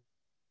ተሐድሶ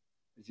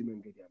እዚህ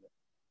መንገድ ያመጣ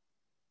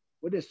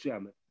ወደሱ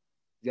ያመጣ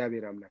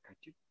እግዚአብሔር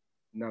አምላካችን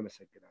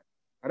እናመሰግናለን።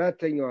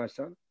 አራተኛው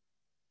ሐሳብ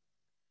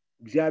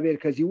እግዚአብሔር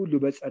ከዚህ ሁሉ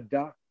በጸዳ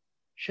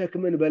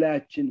ሸክምን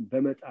በላያችን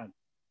በመጣል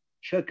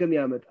ሸክም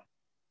ያመጣል።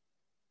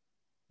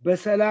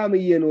 በሰላም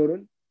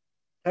እየኖርን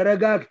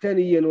ተረጋግተን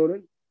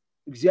እየኖርን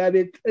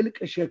እግዚአብሔር ጥልቅ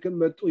ሸክም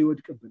መጥቶ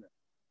ይወድቅብናል።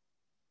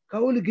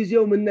 ከሁሉ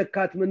ጊዜው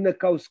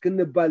ምንነካው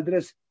እስክንባል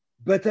ድረስ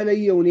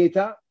በተለየ ሁኔታ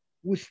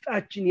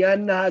ውስጣችን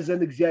ያና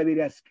ሐዘን እግዚአብሔር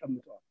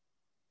ያስቀምጠዋል።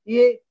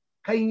 ይሄ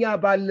ከኛ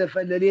ባለፈ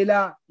ለሌላ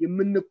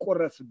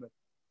የምንቆረስበት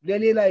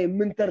ለሌላ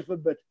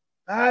የምንተርፍበት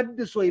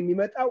ተሐድሶ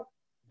የሚመጣው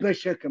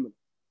በሸክም ነው።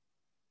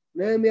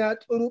 ነህምያ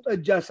ጥሩ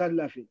ጠጅ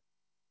አሳላፊ ነው።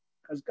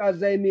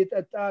 ቀዝቃዛ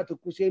የሚጠጣ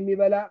ትኩስ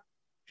የሚበላ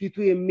ፊቱ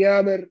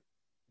የሚያምር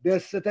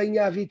ደስተኛ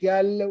ፊት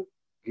ያለው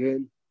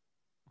ግን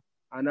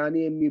አናኒ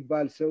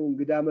የሚባል ሰው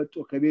እንግዳ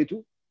መጥቶ ከቤቱ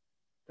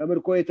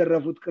ተምርኮ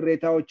የተረፉት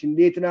ቅሬታዎች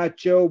እንዴት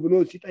ናቸው ብሎ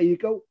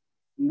ሲጠይቀው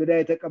እንግዳ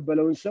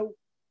የተቀበለውን ሰው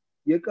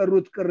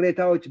የቀሩት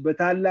ቅሬታዎች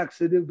በታላቅ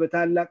ስድብ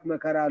በታላቅ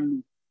መከራ አሉ።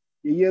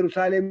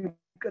 የኢየሩሳሌም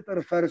ቅጥር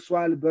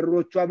ፈርሷል፣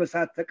 በሮቿ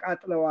በሳት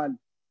ተቃጥለዋል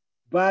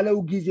ባለው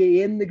ጊዜ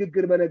ይህን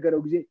ንግግር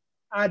በነገረው ጊዜ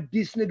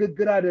አዲስ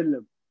ንግግር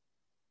አይደለም፣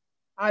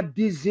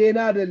 አዲስ ዜና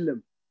አይደለም።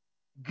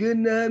 ግን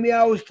ነህምያ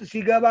ውስጥ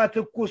ሲገባ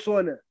ትኩስ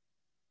ሆነ።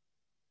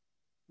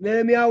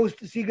 ነህምያ ውስጥ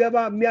ሲገባ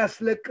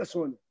የሚያስለቅስ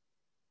ሆነ።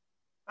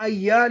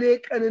 አያሌ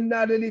ቀንና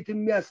ሌሊት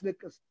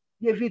የሚያስለቅስ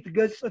የፊት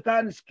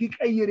ገጽታን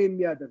እስኪቀይር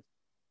የሚያደርግ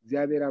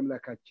እግዚአብሔር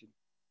አምላካችን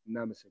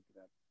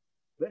እናመሰግናለን።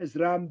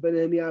 በእዝራም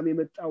በነህምያም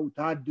የመጣው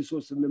ተሐድሶ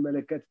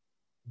ስንመለከት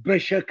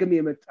በሸክም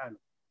የመጣ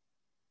ነው።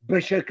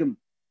 በሸክም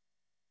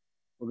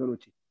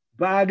ወገኖቼ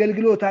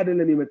በአገልግሎት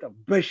አይደለም የመጣው፣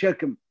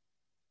 በሸክም።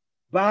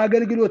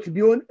 በአገልግሎት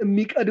ቢሆን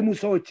የሚቀድሙ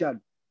ሰዎች አሉ።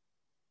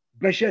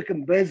 በሸክም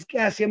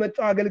በሕዝቅያስ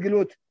የመጣው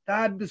አገልግሎት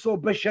ተሐድሶ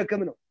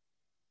በሸክም ነው።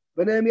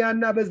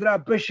 በነህምያና በእዝራ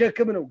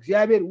በሸክም ነው።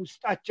 እግዚአብሔር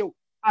ውስጣቸው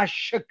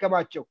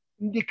አሸከማቸው፣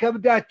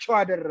 እንዲከብዳቸው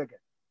አደረገ።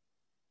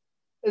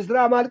 እዝራ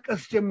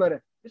ማልቀስ ጀመረ።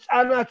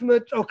 ሕፃናት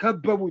መጣው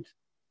ከበቡት።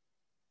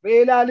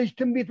 በኤላ ልጅ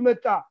ትንቢት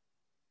መጣ።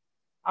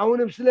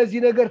 አሁንም ስለዚህ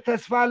ነገር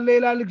ተስፋ አለ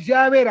ይላል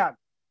እግዚአብሔር አለ።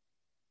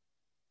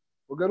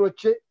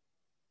 ወገኖቼ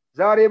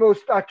ዛሬ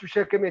በውስጣችሁ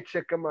ሸክም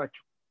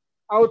የተሸከማችሁ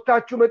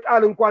አውጣችሁ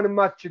መጣል እንኳን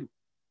የማትችሉ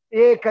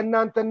ይሄ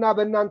ከናንተና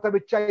በእናንተ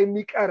ብቻ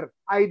የሚቀር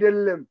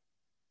አይደለም።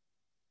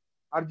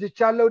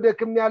 አርጅቻለሁ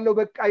ደክም ያለው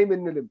በቃይ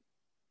ምንልም፣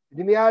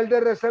 እድሜ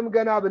ያልደረሰም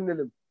ገና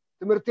ብንልም፣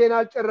 ትምርቴን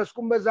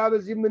አልጨረስኩም በዛ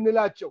በዚህ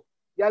ምንላቸው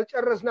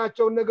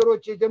ያልጨረስናቸውን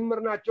ነገሮች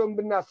የጀመርናቸውን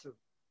ብናስብ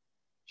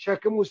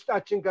ሸክም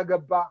ውስጣችን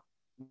ከገባ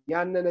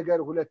ያነ ነገር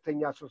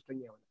ሁለተኛ ሶስተኛ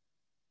ይሆናል።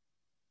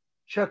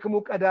 ሸክሙ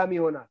ቀዳሚ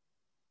ይሆናል።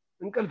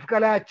 እንቅልፍ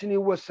ከላያችን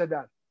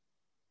ይወሰዳል።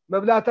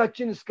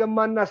 መብላታችን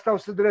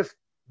እስከማናስታውስ ድረስ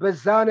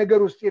በዛ ነገር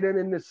ውስጥ ሄደን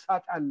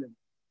እንሳጣለን።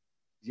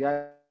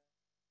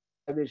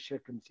 እግዚአብሔር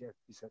ሸክም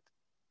ሲሰጥ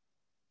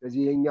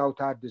ስለዚህ የኛው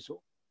ተሐድሶ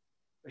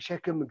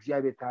በሸክም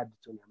እግዚአብሔር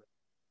ተሐድሶን ያመጣል።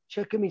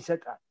 ሸክም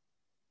ይሰጣል።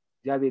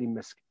 እግዚአብሔር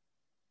ይመስገን።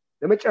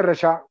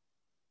 ለመጨረሻ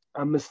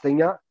አምስተኛ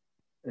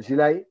እዚህ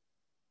ላይ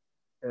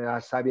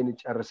ሐሳቤን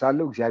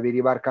እንጨርሳለሁ። እግዚአብሔር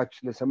ይባርካችሁ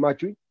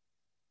ስለሰማችሁኝ።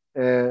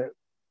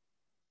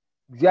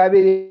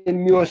 እግዚአብሔር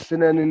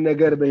የሚወስነንን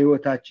ነገር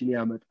በህይወታችን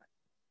ያመጣል።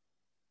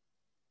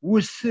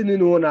 ውስን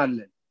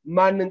እንሆናለን፣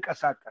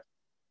 ማንንቀሳቀስ።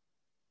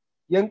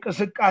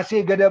 የእንቅስቃሴ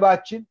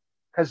ገደባችን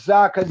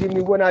ከዚህ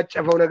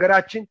የሚወናጨፈው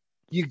ነገራችን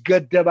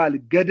ይገደባል።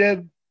 ገደብ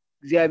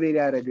እግዚአብሔር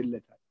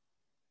ያደርግለታል።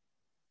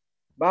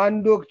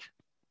 በአንድ ወቅት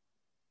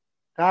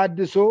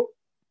ተሐድሶ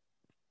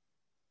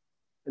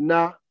እና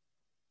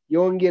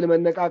የወንጌል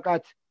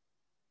መነቃቃት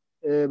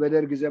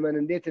በደርግ ዘመን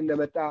እንዴት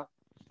እንደመጣ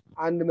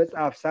አንድ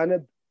መጽሐፍ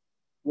ሳነብ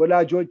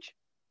ወላጆች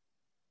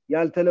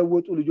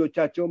ያልተለወጡ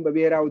ልጆቻቸውን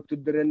በብሔራዊ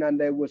ውትድርና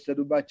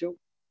እንዳይወሰዱባቸው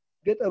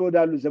ገጠር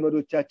ወዳሉ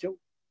ዘመዶቻቸው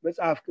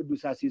መጽሐፍ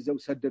ቅዱስ አስይዘው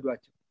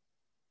ሰደዷቸው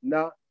እና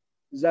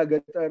እዛ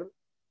ገጠር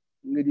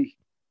እንግዲህ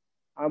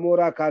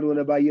አሞራ ካልሆነ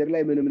ባየር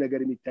ላይ ምንም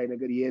ነገር የሚታይ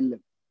ነገር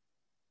የለም።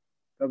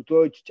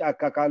 ከብቶች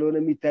ጫካ ካልሆነ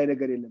የሚታይ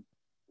ነገር የለም።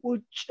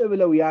 ቁጭ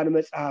ብለው ያን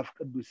መጽሐፍ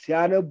ቅዱስ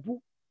ሲያነቡ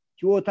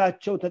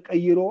ሕይወታቸው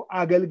ተቀይሮ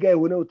አገልጋይ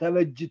ሆነው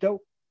ተበጅተው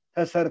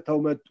ተሰርተው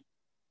መጡ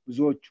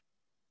ብዙዎቹ።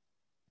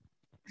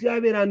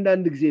 እግዚአብሔር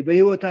አንዳንድ ጊዜ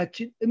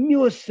በህይወታችን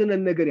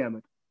የሚወስነን ነገር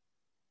ያመጣል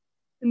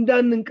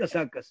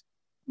እንዳንንቀሳቀስ።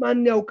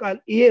 ማን ያውቃል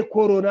ይሄ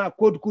ኮሮና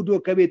ኮድኩዶ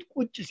ከቤት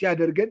ቁጭ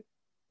ሲያደርገን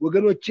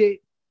ወገኖቼ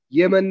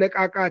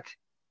የመነቃቃት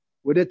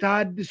ወደ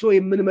ተሐድሶ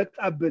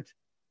የምንመጣበት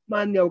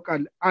ማን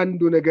ያውቃል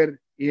አንዱ ነገር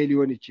ይሄ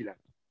ሊሆን ይችላል።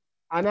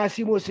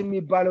 አናሲሞስ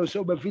የሚባለው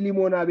ሰው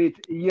በፊሊሞና ቤት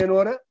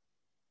እየኖረ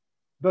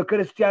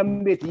በክርስቲያን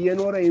ቤት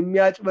እየኖረ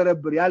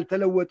የሚያጭበረብር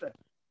ያልተለወጠ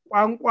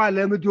ቋንቋ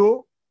ለምዶ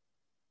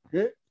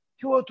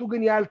ህይወቱ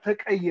ግን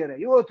ያልተቀየረ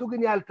ህይወቱ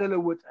ግን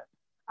ያልተለወጠ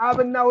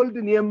አብና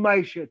ወልድን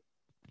የማይሸት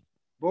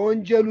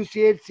በወንጀሉ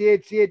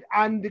ሲሄድ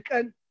አንድ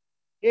ቀን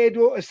ሄዶ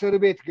እስር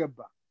ቤት ገባ።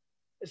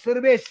 እስር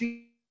ቤት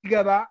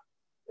ሲገባ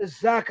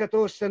እዛ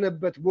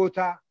ከተወሰነበት ቦታ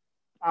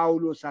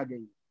ጳውሎስ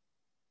አገኘ።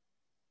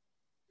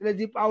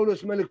 ስለዚህ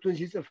ጳውሎስ መልእክቱን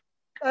ሲጽፍ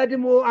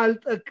ቀድሞ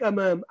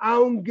አልጠቀመም፣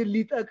 አሁን ግን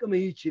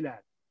ሊጠቅምህ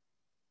ይችላል።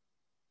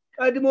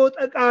 ቀድሞ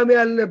ጠቃሚ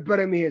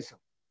አልነበረም ይሄ ሰው።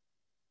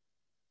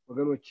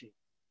 ወገኖቼ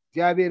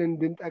እግዚአብሔር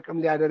እንድንጠቅም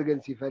ሊያደርገን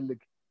ሲፈልግ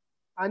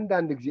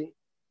አንዳንድ ጊዜ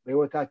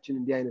በህይወታችን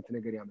እንዲህ አይነት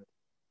ነገር ያመጣል።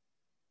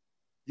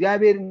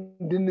 እግዚአብሔር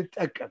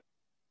እንድንጠቀም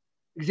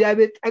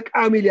እግዚአብሔር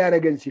ጠቃሚ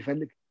ሊያደርገን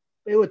ሲፈልግ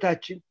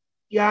በህይወታችን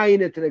ይህ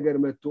አይነት ነገር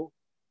መጥቶ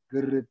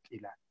ግርጥ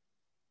ይላል፣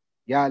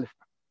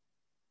 ያልፋል።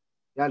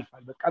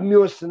 በቃ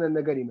የሚወስነን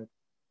ነገር ይመጣል።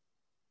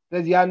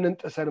 ስለዚህ ያንን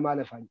ጥሰን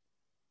ማለፍ አንችልም።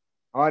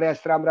 ሐዋርያት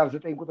ሥራ ምዕራፍ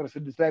 9 ቁጥር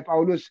 6 ላይ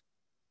ጳውሎስ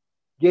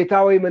ጌታ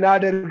ሆይ ምን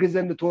አደርግ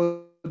ዘንድ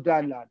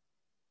ትወዳለህ?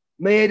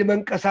 መሄድ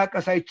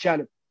መንቀሳቀስ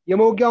አይቻልም፣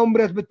 የመውጊያውን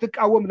ብረት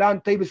ብትቃወም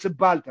ለአንተ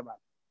ይብስብሃል ተባለ።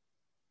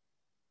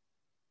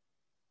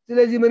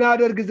 ስለዚህ ምን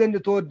አደርግ ዘንድ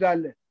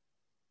ትወዳለህ?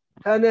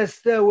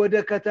 ተነስተህ ወደ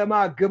ከተማ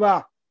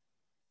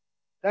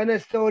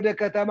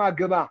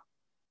ግባ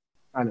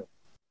አለ።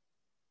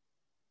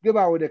 ግባ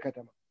ወደ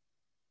ከተማ።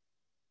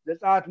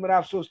 ዘጸአት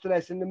ምዕራፍ 3 ላይ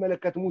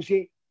ስንመለከት ሙሴ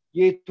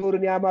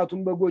የቶርን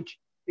ያማቱን በጎች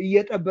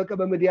እየጠበቀ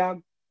በምድያም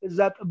እዛ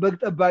በግ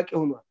ጠባቂ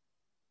ሆኗል።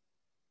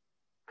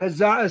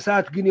 ከዛ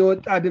እሳት ግን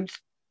የወጣ ድምጽ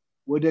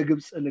ወደ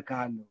ግብጽ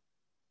ልካለሁ።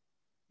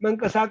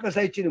 መንቀሳቀስ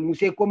አይችልም።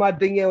 ሙሴ እኮ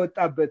ማደኛ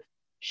የወጣበት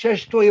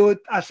ሸሽቶ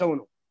የወጣ ሰው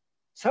ነው።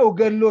 ሰው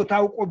ገሎ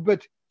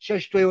ታውቆበት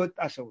ሸሽቶ የወጣ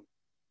ሰው ነው።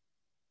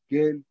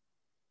 ግን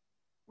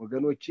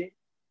ወገኖቼ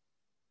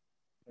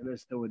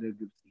ተነስተህ ወደ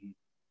ግብጽ ሂድ፣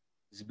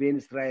 ሕዝቤን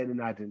እስራኤልን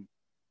አድን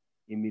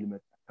የሚል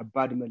መጣ።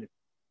 ከባድ መልእክት።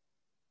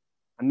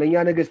 አንደኛ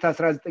ነገሥት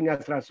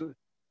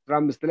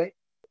 19:15 ላይ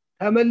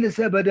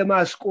ተመልሰህ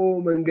በደማስቆ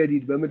መንገድ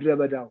ሂድ፣ በምድረ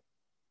በዳው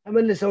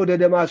ተመልሰህ ወደ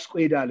ደማስቆ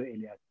ሂድ አለ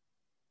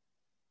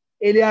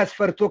ኤልያስ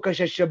ፈርቶ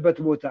ከሸሸበት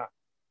ቦታ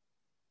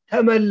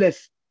ተመለስ።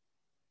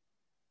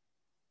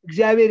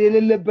 እግዚአብሔር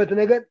የሌለበት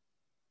ነገር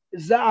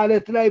እዛ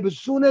አለት ላይ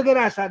ብዙ ነገር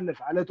አሳለፈ።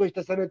 አለቶች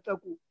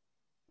ተሰነጠቁ፣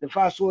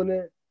 ንፋስ ሆነ፣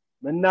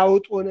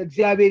 መናወጥ ሆነ።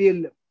 እግዚአብሔር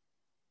የለም።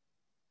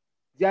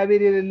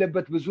 እግዚአብሔር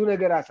የሌለበት ብዙ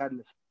ነገር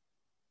አሳለፈ።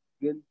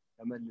 ግን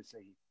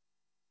ተመልሰህ ሂድ፣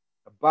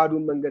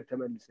 ከባዱን መንገድ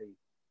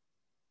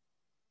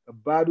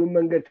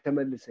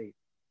ተመልሰህ ሂድ።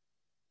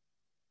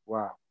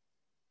 ዋው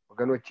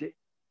ወገኖቼ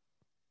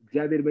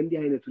እግዚአብሔር በእንዲህ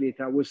አይነት ሁኔታ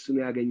ወስኖ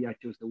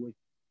ያገኛቸው ሰዎች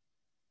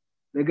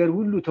ነገር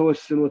ሁሉ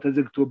ተወስኖ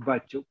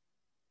ተዘግቶባቸው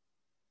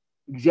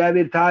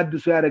እግዚአብሔር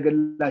ተሐድሶ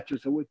ያደረገላቸው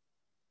ሰዎች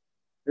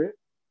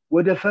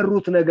ወደ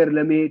ፈሩት ነገር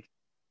ለመሄድ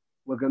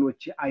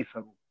ወገኖቼ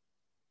አይፈሩም።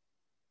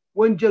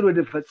 ወንጀል ወደ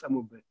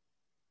ፈጸሙበት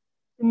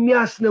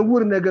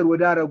የሚያስነውር ነገር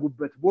ወደ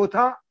አረጉበት ቦታ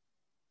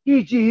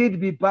ሂድ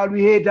ቢባሉ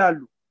ይሄዳሉ።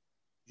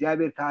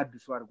 እግዚአብሔር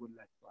ተሐድሶ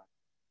አድርጎላቸዋል።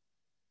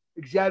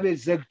 እግዚአብሔር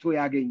ዘግቶ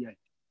ያገኛቸው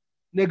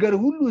ነገር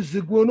ሁሉ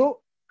ዝግ ሆኖ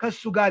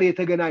ከሱ ጋር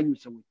የተገናኙ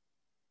ሰዎች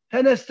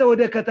ተነስተው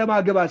ወደ ከተማ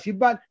ግባ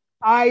ሲባል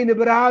አይን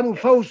ብርሃኑ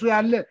ፈውሱ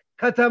ያለ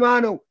ከተማ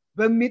ነው።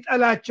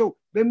 በሚጠላቸው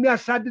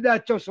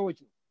በሚያሳድዳቸው ሰዎች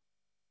ነው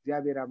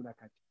እግዚአብሔር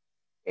አምላካቸው።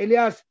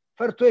 ኤልያስ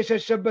ፈርቶ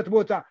የሸሸበት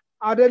ቦታ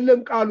አይደለም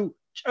ቃሉ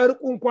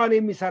ጨርቁ እንኳን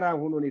የሚሰራ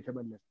ሆኖ ነው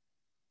የተመለሰ።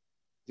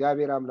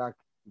 እግዚአብሔር አምላክ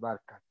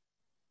ይባርካል።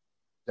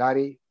 ዛሬ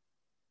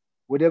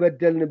ወደ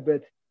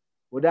በደልንበት፣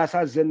 ወደ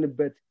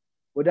አሳዘንበት፣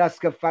 ወደ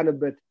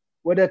አስከፋንበት፣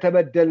 ወደ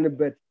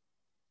ተበደልንበት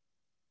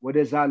ወደ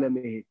ዛለም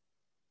መሄድ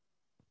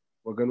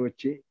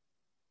ወገኖቼ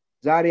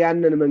ዛሬ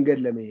ያንን መንገድ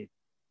ለመሄድ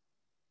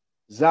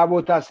ዛ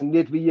ቦታስ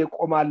እንዴት ብዬ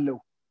ቆማለሁ?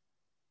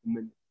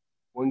 ምን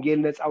ወንጌል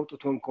ነፃ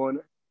አውጥቶን ከሆነ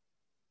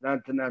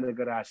ትናንትና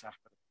ነገር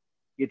አያሳፍርም።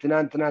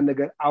 የትናንትና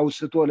ነገር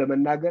አውስቶ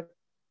ለመናገር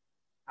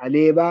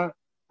አሌባ፣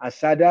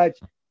 አሳዳጅ፣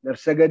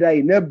 ነፍሰ ገዳይ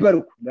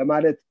ነበርኩ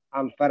ለማለት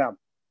አንፈራም።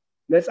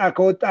 ነፃ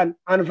ከወጣን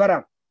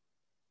አንፈራም።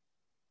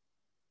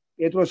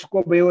 ጴጥሮስ እኮ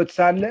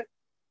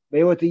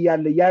በሕይወት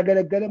እያለ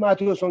ያገለገለ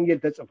ማቴዎስ ወንጌል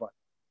ተጽፏል።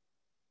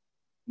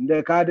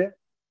 እንደካደ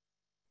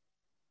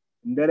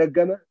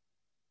እንደረገመ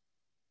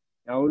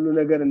ያ ሁሉ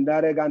ነገር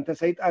እንዳረጋ አንተ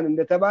ሰይጣን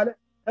እንደተባለ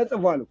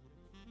ተጽፏል።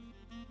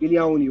 ግን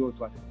ያውን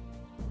ይወጣል።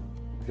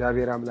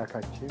 እግዚአብሔር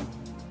አምላካችን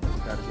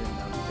ጋርገን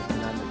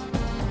እናመሰግናለን።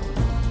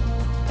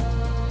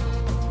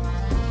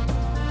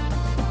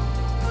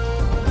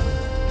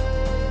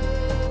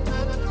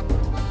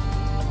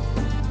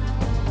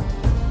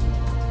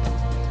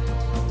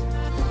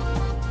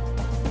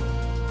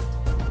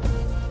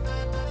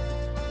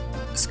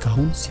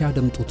 እስካሁን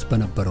ሲያደምጡት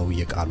በነበረው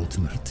የቃሉ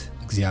ትምህርት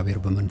እግዚአብሔር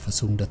በመንፈሱ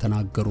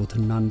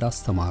እንደተናገሩትና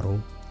እንዳስተማረው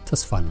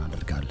ተስፋ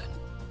እናደርጋለን።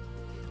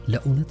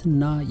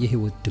 ለእውነትና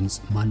የሕይወት ድምጽ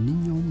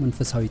ማንኛውም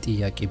መንፈሳዊ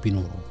ጥያቄ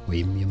ቢኖሩ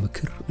ወይም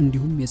የምክር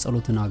እንዲሁም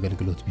የጸሎትን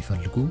አገልግሎት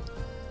ቢፈልጉ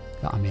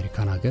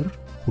ለአሜሪካን ሀገር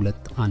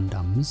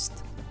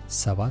 215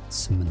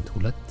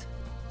 782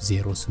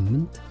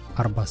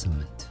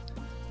 0848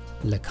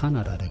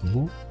 ለካናዳ ደግሞ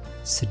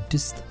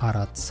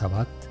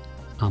 647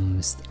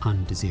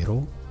 510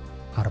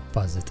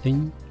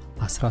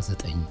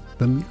 4919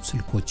 በሚሉ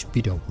ስልኮች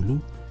ቢደውሉ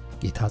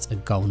ጌታ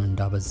ጸጋውን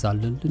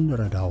እንዳበዛልን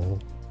ልንረዳው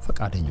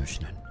ፈቃደኞች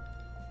ነን።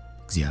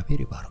 እግዚአብሔር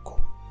ይባርኮ።